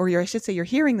should say you're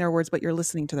hearing their words, but you're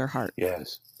listening to their heart.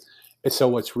 Yes. So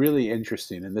what's really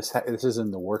interesting, and this is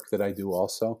in the work that I do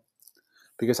also,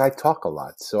 because I talk a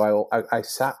lot. So I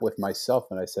sat with myself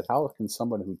and I said, how can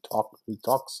someone who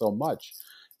talks so much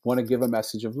want to give a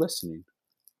message of listening?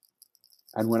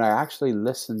 And when I actually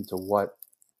listened to what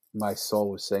my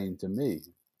soul was saying to me,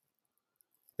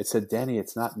 it said, Danny,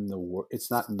 it's not in the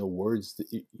words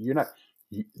that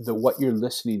what you're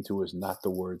listening to is not the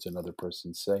words another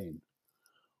person's saying.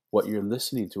 What you're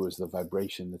listening to is the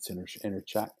vibration that's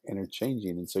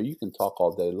interchanging. And so you can talk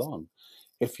all day long.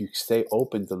 If you stay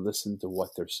open to listen to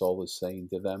what their soul is saying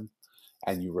to them,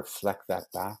 and you reflect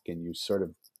that back and you sort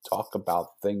of talk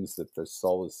about things that their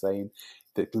soul is saying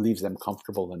that leaves them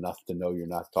comfortable enough to know you're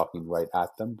not talking right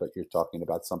at them, but you're talking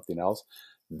about something else,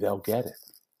 they'll get it.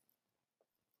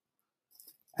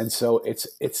 And so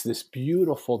it's this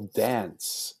beautiful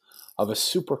dance of a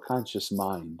superconscious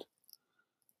mind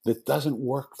that doesn't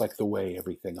work like the way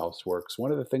everything else works.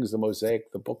 One of the things the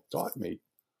Mosaic, the book, taught me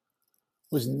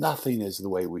was nothing is the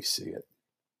way we see it.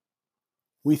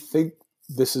 We think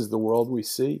this is the world we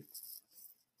see.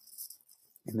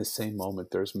 In the same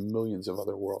moment, there's millions of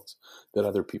other worlds that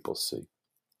other people see.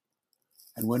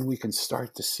 And when we can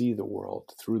start to see the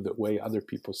world through the way other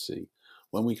people see,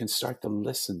 when we can start to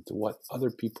listen to what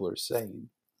other people are saying,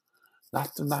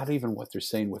 not even what they're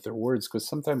saying with their words, because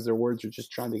sometimes their words are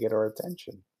just trying to get our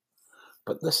attention,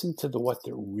 but listen to what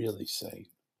they're really saying.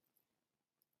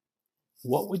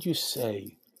 What would you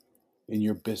say in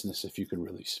your business if you could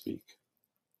really speak?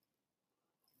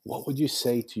 What would you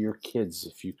say to your kids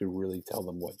if you could really tell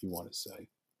them what you want to say?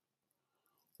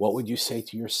 What would you say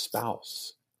to your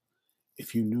spouse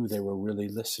if you knew they were really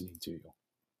listening to you?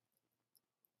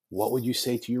 What would you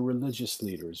say to your religious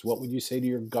leaders? What would you say to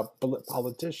your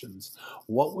politicians?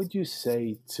 What would you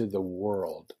say to the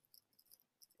world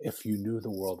if you knew the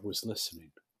world was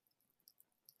listening?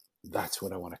 That's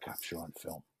what I want to capture on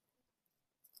film.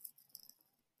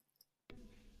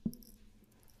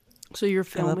 So you're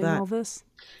filming all this?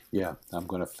 Yeah, I'm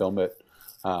going to film it.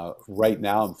 Right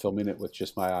now, I'm filming it with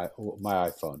just my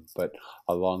iPhone. But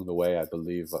along the way, I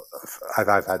believe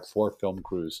I've had 4 film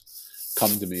crews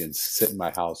come to me and sit in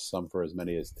my house, some for as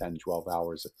many as 10, 12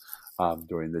 hours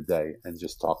during the day, and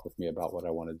just talk with me about what I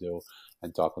want to do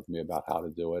and talk with me about how to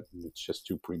do it. And it's just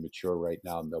too premature right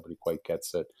now. Nobody quite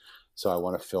gets it. So I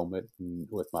want to film it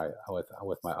with my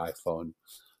iPhone.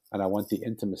 And I want the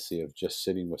intimacy of just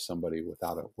sitting with somebody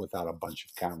without a bunch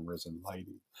of cameras and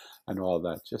lighting and all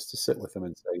that, just to sit with them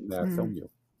and say, "May I film you?"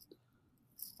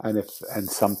 And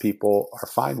some people are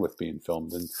fine with being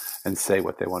filmed and say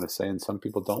what they want to say, and some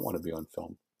people don't want to be on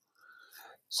film.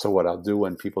 So what I'll do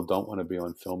when people don't want to be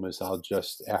on film is I'll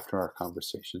just, after our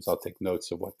conversations, I'll take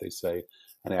notes of what they say,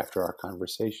 and after our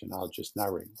conversation, I'll just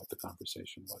narrate what the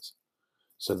conversation was,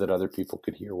 so that other people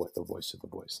could hear what the voice of the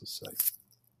voices say.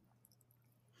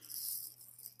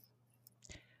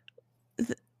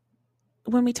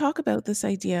 When we talk about this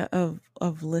idea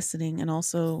of listening and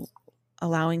also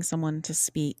allowing someone to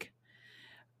speak,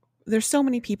 there's so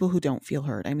many people who don't feel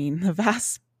heard. I mean, the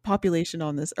vast population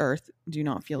on this earth do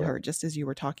not feel heard, just as you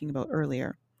were talking about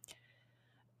earlier.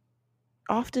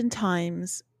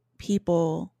 Oftentimes,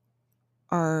 people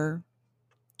are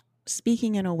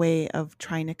speaking in a way of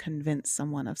trying to convince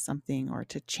someone of something or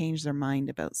to change their mind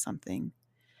about something.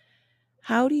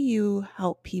 How do you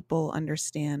help people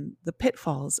understand the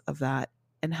pitfalls of that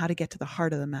and how to get to the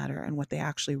heart of the matter and what they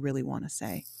actually really want to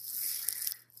say?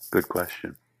 Good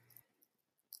question.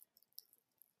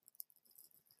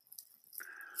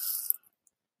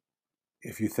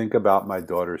 If you think about my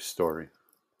daughter's story,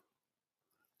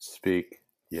 speak,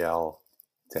 yell,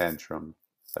 tantrum,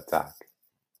 attack.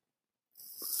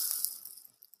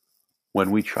 When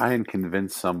we try and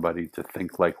convince somebody to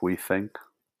think like we think,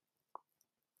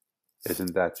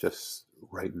 isn't that just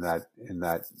right in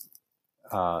that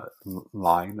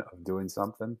line of doing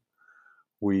something?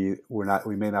 We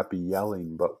may not be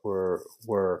yelling, but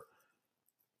we're.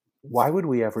 Why would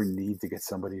we ever need to get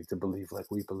somebody to believe like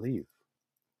we believe?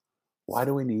 Why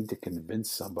do we need to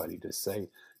convince somebody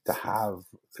to have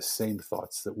the same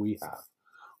thoughts that we have?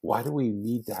 Why do we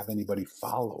need to have anybody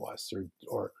follow us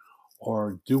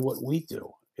or do what we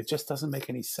do? It just doesn't make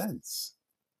any sense.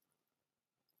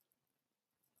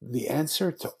 The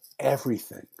answer to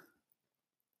everything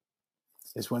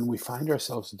is when we find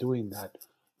ourselves doing that,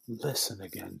 listen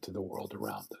again to the world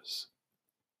around us.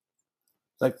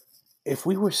 Like, if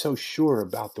we were so sure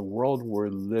about the world we're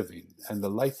living and the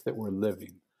life that we're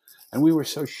living, and we were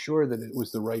so sure that it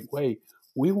was the right way,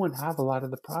 we wouldn't have a lot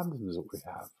of the problems that we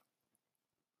have.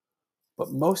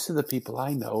 But most of the people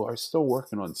I know are still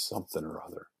working on something or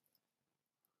other.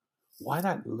 Why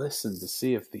not listen to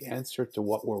see if the answer to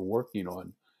what we're working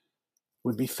on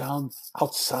would be found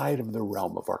outside of the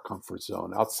realm of our comfort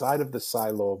zone, outside of the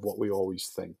silo of what we always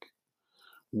think?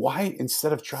 Why,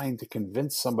 instead of trying to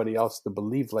convince somebody else to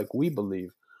believe like we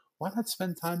believe, why not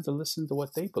spend time to listen to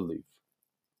what they believe?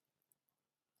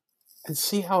 And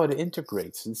see how it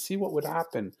integrates and see what would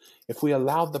happen if we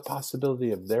allowed the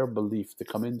possibility of their belief to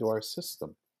come into our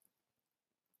system.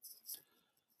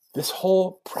 This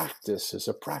whole practice is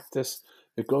a practice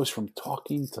that goes from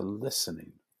talking to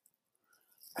listening.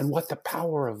 And what the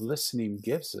power of listening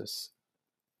gives us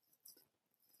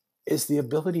is the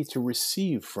ability to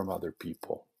receive from other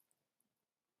people.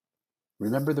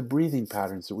 Remember the breathing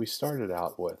patterns that we started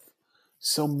out with.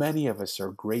 So many of us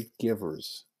are great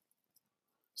givers.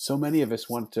 So many of us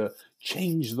want to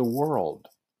change the world.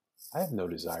 I have no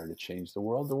desire to change the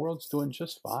world. The world's doing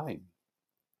just fine.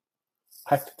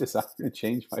 I have the desire to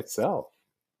change myself.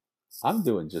 I'm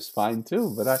doing just fine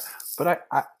too, but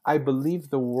I believe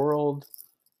the world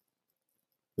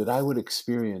that I would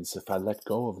experience if I let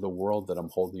go of the world that I'm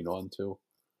holding on to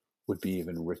would be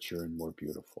even richer and more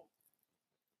beautiful.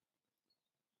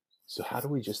 So how do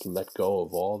we just let go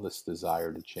of all this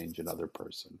desire to change another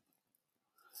person?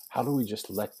 How do we just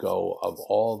let go of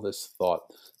all this thought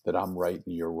that I'm right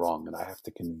and you're wrong and I have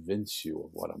to convince you of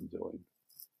what I'm doing?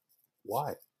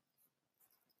 Why?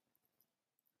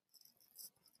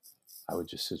 I would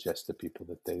just suggest to people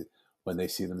that when they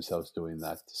see themselves doing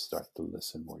that, to start to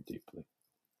listen more deeply.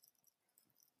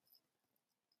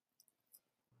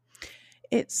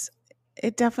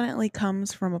 It definitely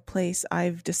comes from a place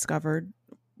I've discovered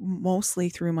mostly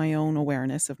through my own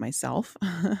awareness of myself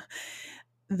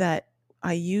that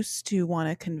I used to want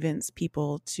to convince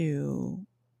people to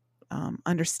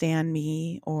understand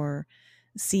me or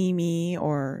see me,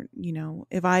 or,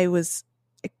 if I was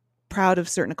proud of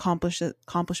certain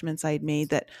accomplishments I'd made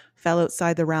that fell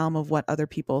outside the realm of what other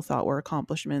people thought were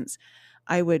accomplishments,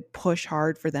 I would push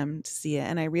hard for them to see it.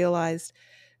 And I realized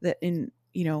that in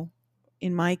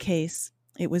my case,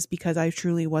 it was because I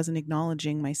truly wasn't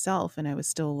acknowledging myself and I was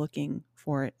still looking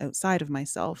for it outside of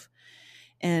myself.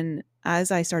 And as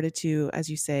I started to, as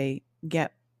you say,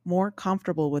 get more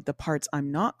comfortable with the parts I'm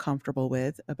not comfortable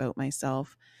with about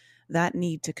myself, that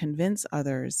need to convince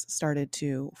others started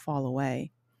to fall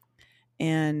away.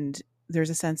 And there's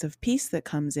a sense of peace that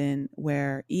comes in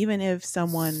where even if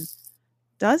someone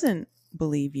doesn't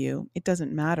believe you, it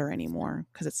doesn't matter anymore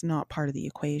because it's not part of the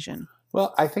equation.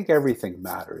 Well, I think everything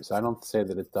matters. I don't say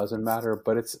that it doesn't matter,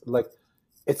 but it's like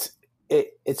it's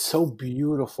it's so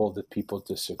beautiful that people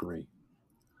disagree.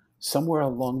 Somewhere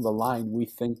along the line, we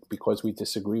think because we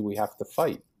disagree, we have to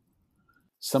fight.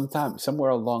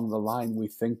 Somewhere along the line, we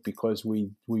think because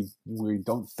we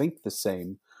don't think the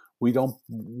same, we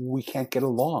can't get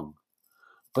along.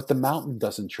 But the mountain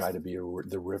doesn't try to be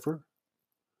the river,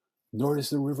 nor does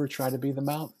the river try to be the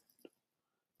mountain.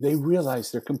 They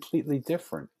realize they're completely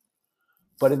different.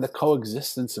 But in the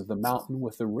coexistence of the mountain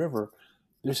with the river,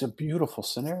 there's a beautiful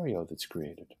scenario that's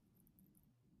created.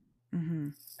 Mm-hmm.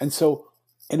 And so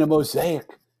in a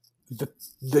mosaic,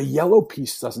 the yellow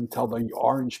piece doesn't tell the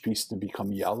orange piece to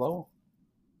become yellow.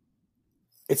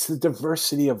 It's the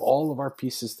diversity of all of our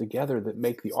pieces together that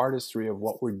make the artistry of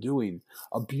what we're doing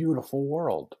a beautiful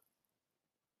world.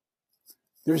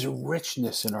 There's a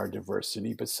richness in our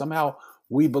diversity, but somehow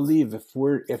we believe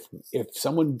if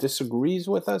someone disagrees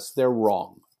with us, they're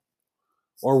wrong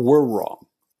or we're wrong.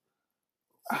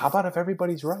 How about if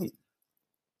everybody's right?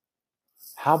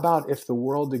 How about if the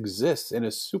world exists in a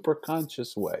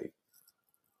superconscious way,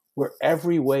 where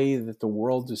every way that the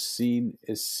world is seen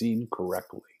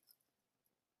correctly,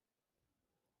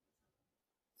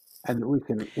 and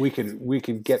we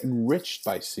can get enriched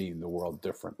by seeing the world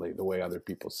differently, the way other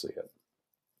people see it.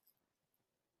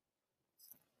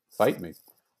 Fight me.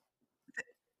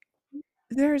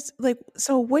 There's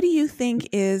so what do you think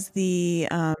is what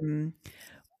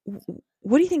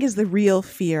do you think is the real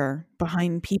fear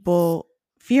behind people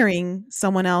fearing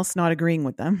someone else not agreeing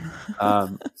with them?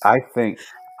 I think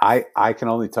I can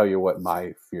only tell you what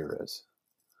my fear is.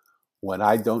 When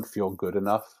I don't feel good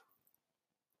enough,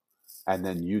 and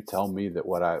then you tell me that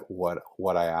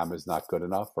what I am is not good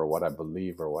enough, or what I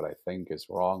believe or what I think is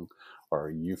wrong,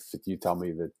 or you tell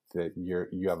me that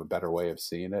you have a better way of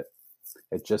seeing it.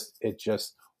 It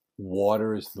just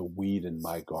waters the weed in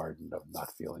my garden of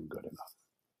not feeling good enough.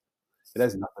 It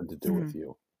has nothing to do with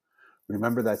you.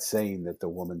 Remember that saying that the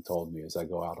woman told me as I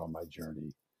go out on my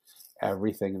journey: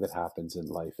 everything that happens in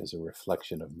life is a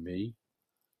reflection of me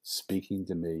speaking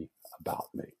to me about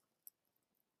me.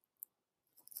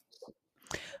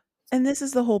 And this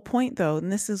is the whole point, though. And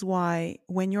this is why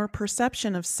when your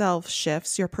perception of self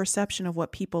shifts, your perception of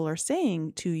what people are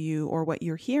saying to you or what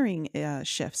you're hearing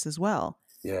shifts as well.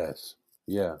 Yes.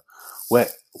 Yeah. Well,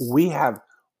 we have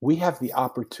the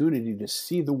opportunity to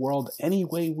see the world any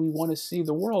way we want to see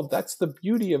the world. That's the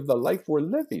beauty of the life we're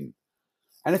living.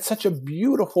 And it's such a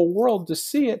beautiful world to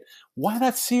see it. Why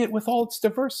not see it with all its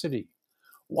diversity?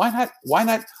 Why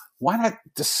not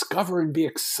discover and be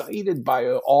excited by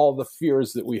all the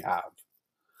fears that we have?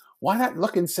 Why not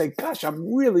look and say, gosh,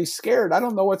 I'm really scared. I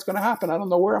don't know what's going to happen. I don't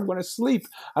know where I'm going to sleep.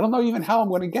 I don't know even how I'm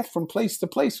going to get from place to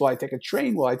place. Will I take a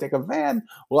train? Will I take a van?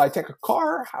 Will I take a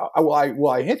car? Will I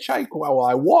hitchhike? Will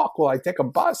I walk? Will I take a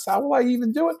bus? How will I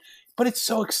even do it? But it's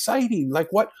so exciting.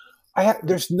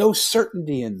 There's no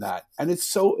certainty in that. And it's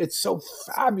so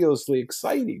fabulously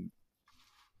exciting.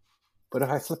 But if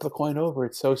I flip the coin over,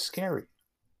 it's so scary.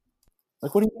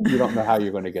 Like, what do you mean you don't know how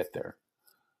you're going to get there?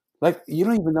 Like, you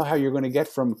don't even know how you're going to get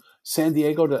from San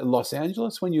Diego to Los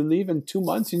Angeles when you leave in 2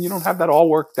 months, and you don't have that all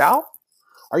worked out.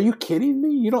 Are you kidding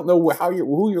me? You don't know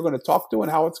who you're going to talk to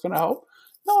and how it's going to help.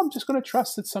 No, I'm just going to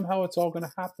trust that somehow it's all going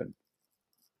to happen.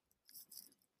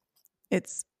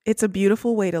 It's a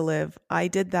beautiful way to live. I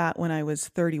did that when I was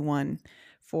 31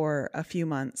 for a few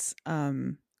months.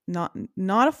 Not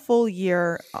a full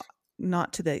year,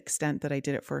 not to the extent that I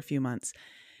did it for a few months.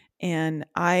 And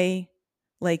I,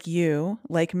 like you,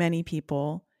 like many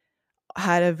people,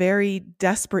 had a very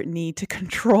desperate need to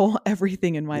control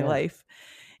everything in my life.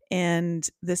 And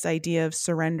this idea of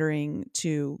surrendering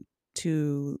to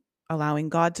allowing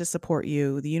God to support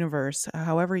you, the universe,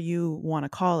 however you want to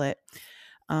call it,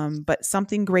 but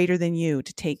something greater than you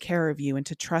to take care of you, and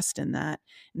to trust in that,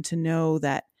 and to know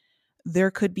that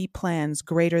there could be plans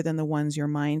greater than the ones your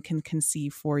mind can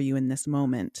conceive for you in this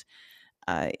moment,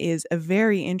 is a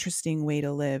very interesting way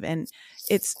to live. And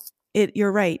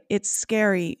you're right. It's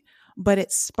scary, but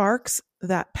it sparks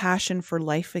that passion for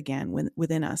life again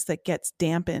within us that gets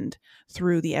dampened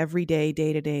through the everyday,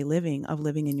 day-to-day living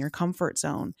in your comfort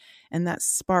zone. And that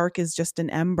spark is just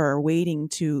an ember waiting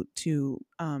to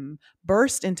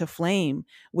burst into flame,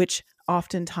 which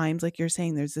oftentimes, like you're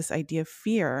saying, there's this idea of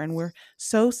fear, and we're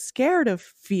so scared of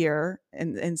fear,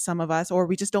 and some of us, or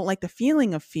we just don't like the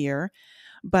feeling of fear,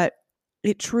 but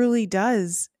it truly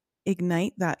does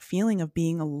ignite that feeling of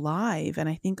being alive. And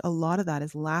I think a lot of that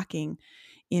is lacking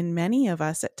in many of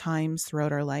us at times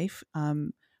throughout our life,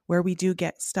 where we do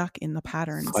get stuck in the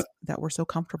patterns that we're so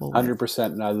comfortable with. 100%.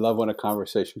 And I love when a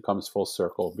conversation comes full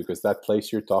circle, because that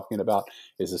place you're talking about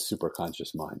is a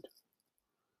superconscious mind.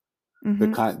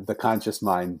 Mm-hmm. The conscious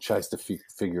mind tries to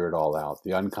figure it all out.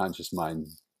 The unconscious mind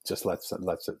just lets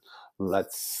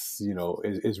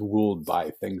is ruled by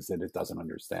things that it doesn't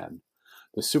understand.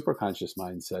 The superconscious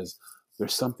mind says,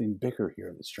 there's something bigger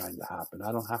here that's trying to happen.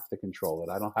 I don't have to control it.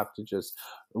 I don't have to just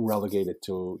relegate it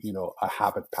to, a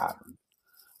habit pattern.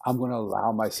 I'm going to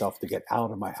allow myself to get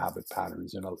out of my habit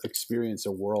patterns and experience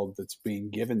a world that's being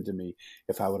given to me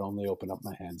if I would only open up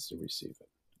my hands to receive it.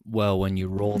 Well, when you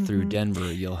roll through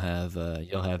Denver, you'll have.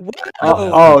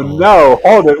 Oh no!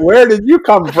 Hold it. Where did you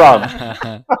come from?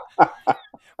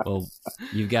 Well,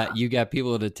 you got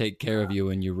people to take care of you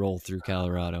when you roll through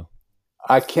Colorado.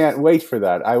 I can't wait for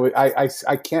that.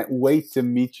 I can't wait to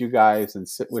meet you guys and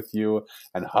sit with you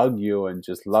and hug you and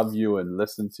just love you and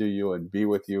listen to you and be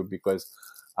with you, because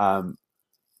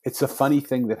it's a funny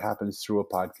thing that happens through a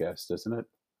podcast, isn't it?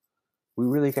 We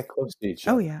really get close to each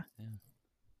other. Oh yeah.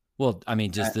 Well, I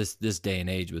mean, just this day and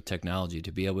age with technology,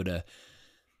 to be able to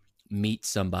meet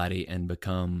somebody and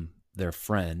become their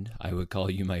friend, I would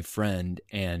call you my friend,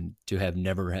 and to have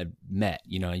never had met,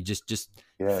 you just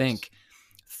think.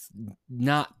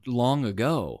 Not long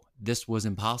ago, this was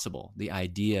impossible. The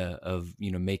idea of,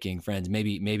 making friends,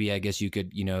 maybe I guess you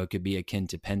could, it could be akin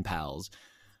to pen pals.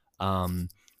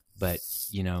 But,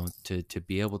 to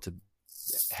be able to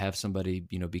have somebody,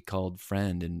 be called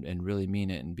friend and really mean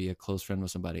it, and be a close friend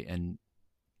with somebody and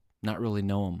not really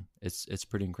know them. It's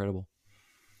pretty incredible.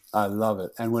 I love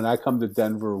it. And when I come to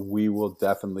Denver, we will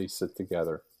definitely sit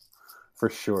together for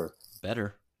sure.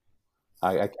 Better.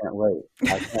 I can't wait.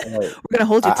 I can't wait. We're going to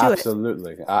hold you to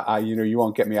absolutely. it. Absolutely. You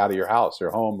won't get me out of your house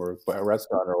or home or a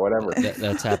restaurant or whatever.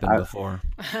 That's happened before.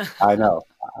 I know.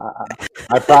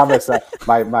 I promise that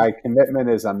my commitment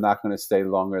is I'm not going to stay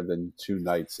longer than 2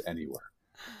 nights anywhere,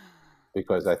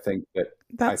 because I think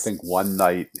one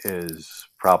night is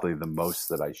probably the most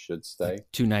that I should stay.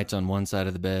 2 nights on one side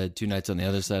of the bed, 2 nights on the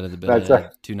other side of the bed, That's right.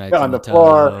 2 nights on the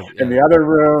floor, tub, in the other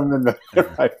room,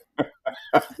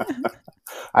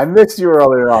 I missed you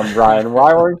earlier on, Brian.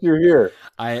 Why weren't you here?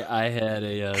 I had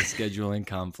a scheduling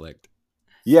conflict.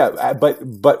 Yeah,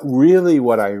 but really,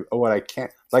 what I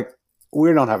can't,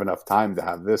 we don't have enough time to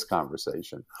have this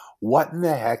conversation. What in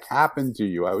the heck happened to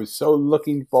you? I was so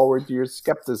looking forward to your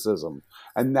skepticism,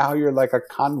 and now you're like a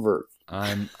convert.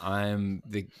 I'm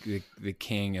the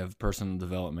king of personal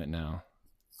development now.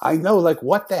 I know.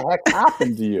 What the heck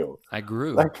happened to you? I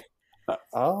grew.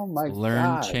 Oh my God.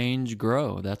 Learn, change,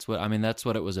 grow. That's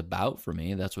what it was about for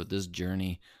me. That's what this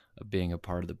journey of being a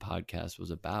part of the podcast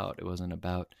was about. It wasn't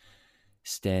about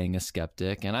staying a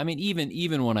skeptic. And I mean,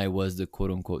 even when I was the quote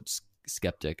unquote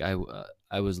skeptic, I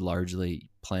was largely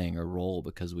playing a role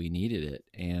because we needed it.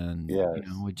 And,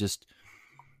 we just,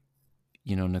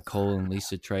 Nicole and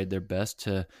Lisa tried their best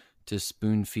to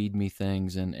spoon feed me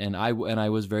things. And I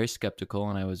was very skeptical,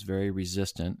 and I was very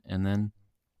resistant. And then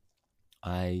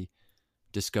I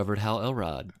discovered Hal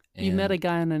Elrod. You met a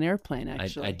guy on an airplane,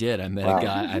 actually. I did. I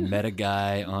met a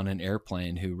guy on an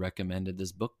airplane who recommended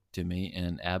this book to me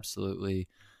and absolutely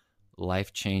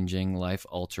life-changing,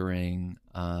 life-altering.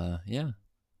 Yeah.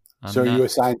 So are you a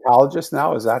Scientologist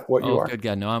now? Is that what you are? Good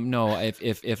God, no.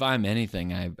 If I'm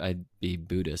anything, I'd be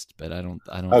Buddhist, but I don't.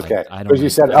 Okay, I don't. Because you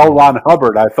said L. Ron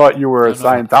Hubbard, I thought you were a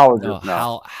Scientologist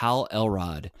now. Hal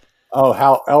Elrod. Oh,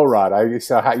 Hal Elrod! You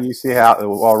see how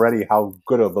already how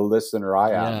good of a listener I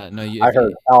am. Yeah, no, I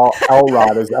heard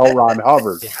Elrod is L. Ron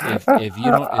Hubbard.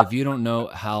 If you don't know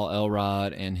Hal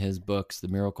Elrod and his books, The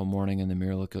Miracle Morning and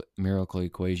the Miracle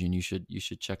Equation, you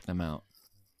should check them out.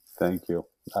 Thank you.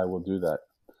 I will do that.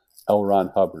 L.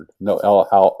 Ron Hubbard. No,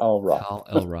 Hal Elrod. Hal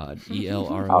Elrod.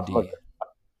 ELROD.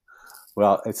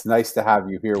 Well, it's nice to have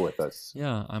you here with us.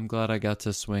 Yeah, I'm glad I got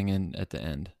to swing in at the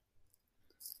end.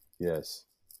 Yes.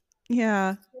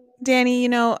 Yeah. Danny,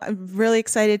 I'm really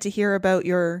excited to hear about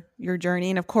your journey.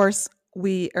 And of course,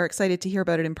 we are excited to hear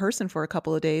about it in person for a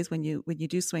couple of days when you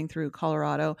do swing through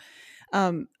Colorado.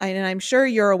 And I'm sure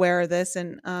you're aware of this.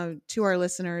 And to our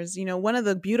listeners, one of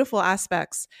the beautiful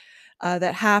aspects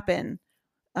that happen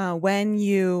when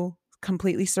you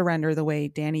completely surrender the way,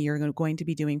 Danny, you're going to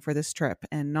be doing for this trip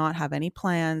and not have any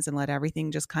plans and let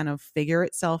everything just kind of figure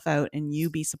itself out and you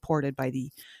be supported by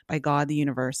God, the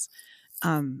universe,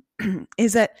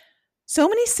 is that so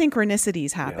many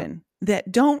synchronicities happen that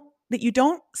you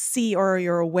don't see or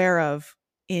you're aware of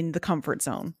in the comfort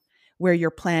zone where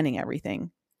you're planning everything.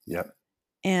 Yep.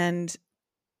 And,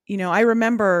 I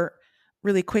remember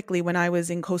really quickly when I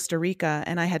was in Costa Rica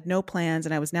and I had no plans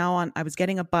and I was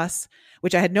getting a bus,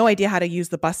 which I had no idea how to use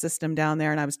the bus system down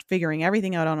there. And I was figuring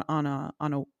everything out on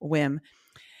a whim,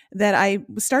 that I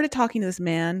started talking to this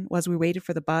man as we waited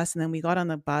for the bus. And then we got on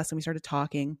the bus and we started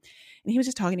talking and he was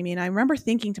just talking to me. And I remember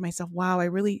thinking to myself, wow, I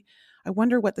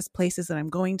wonder what this place is that I'm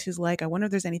going to is like. I wonder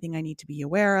if there's anything I need to be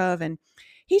aware of. And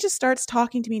he just starts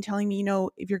talking to me and telling me,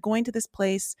 if you're going to this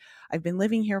place, I've been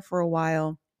living here for a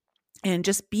while, and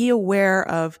just be aware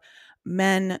of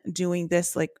men doing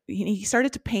this. Like he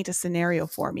started to paint a scenario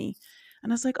for me.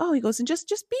 And I was like, oh, he goes, and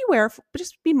just be aware,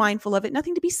 just be mindful of it.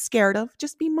 Nothing to be scared of.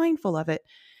 Just be mindful of it.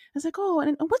 I was like, oh,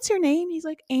 and what's your name? He's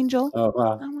like, Angel. Oh,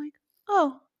 wow. I'm like,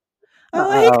 oh. I'm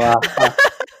like,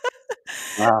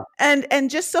 wow. And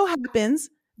just so happens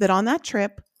that on that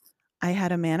trip, I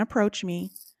had a man approach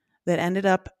me that ended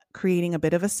up creating a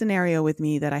bit of a scenario with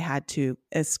me that I had to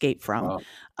escape from.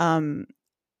 Wow.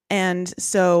 And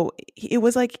so it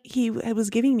was like he was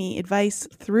giving me advice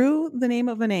through the name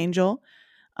of an angel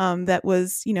that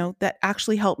was, that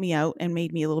actually helped me out and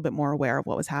made me a little bit more aware of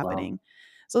what was happening. Wow.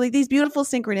 So like these beautiful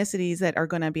synchronicities that are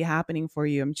going to be happening for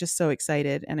you. I'm just so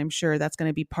excited. And I'm sure that's going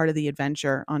to be part of the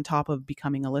adventure on top of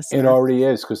becoming a listener. It already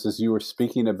is, because as you were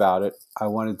speaking about it, I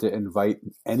wanted to invite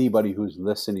anybody who's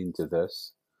listening to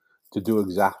this to do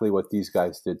exactly what these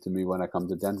guys did to me when I come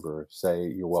to Denver. Say,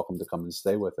 you're welcome to come and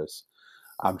stay with us.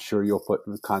 I'm sure you'll put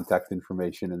contact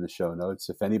information in the show notes.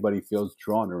 If anybody feels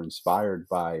drawn or inspired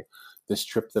by this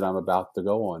trip that I'm about to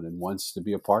go on and wants to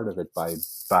be a part of it by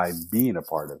being a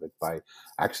part of it, by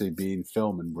actually being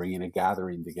filmed and bringing a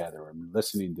gathering together and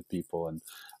listening to people. And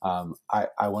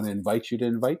I want to invite you to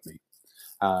invite me.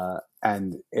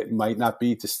 And it might not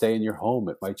be to stay in your home.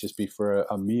 It might just be for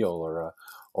a meal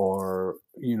or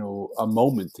a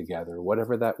moment together,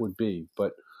 whatever that would be.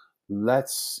 But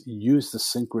let's use the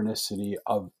synchronicity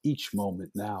of each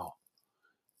moment now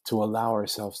to allow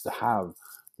ourselves to have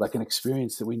like an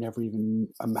experience that we never even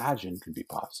imagined could be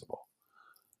possible.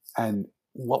 And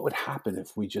what would happen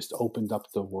if we just opened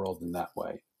up the world in that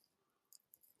way?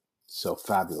 So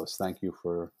fabulous. Thank you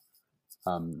for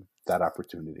that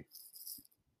opportunity.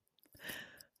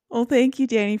 Well, thank you,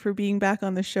 Danny, for being back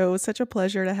on the show. It was such a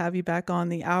pleasure to have you back on.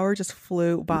 The hour just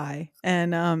flew by.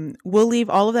 And we'll leave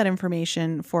all of that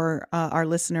information for our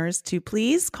listeners to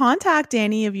please contact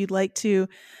Danny if you'd like to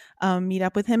meet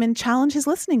up with him and challenge his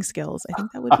listening skills. I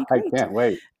think that would be great. I can't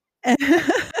wait.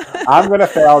 I'm going to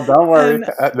fail. Don't worry.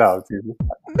 No.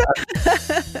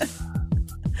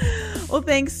 Well,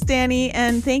 thanks, Danny.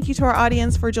 And thank you to our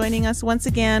audience for joining us once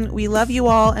again. We love you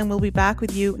all, and we'll be back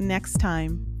with you next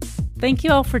time. Thank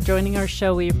you all for joining our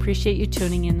show. We appreciate you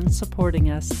tuning in and supporting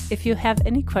us. If you have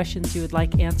any questions you would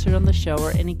like answered on the show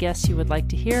or any guests you would like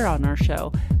to hear on our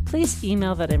show, please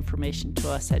email that information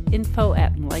to us at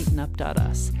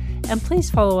info@enlightenup.us. And please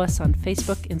follow us on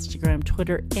Facebook, Instagram,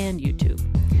 Twitter, and YouTube.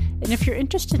 And if you're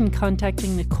interested in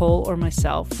contacting Nicole or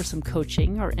myself for some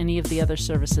coaching or any of the other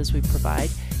services we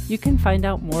provide, you can find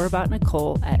out more about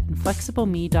Nicole at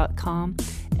inflexibleme.com,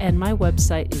 and my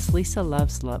website is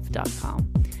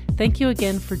lisaloveslove.com. Thank you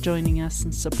again for joining us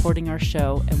and supporting our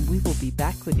show, and we will be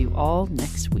back with you all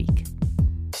next week.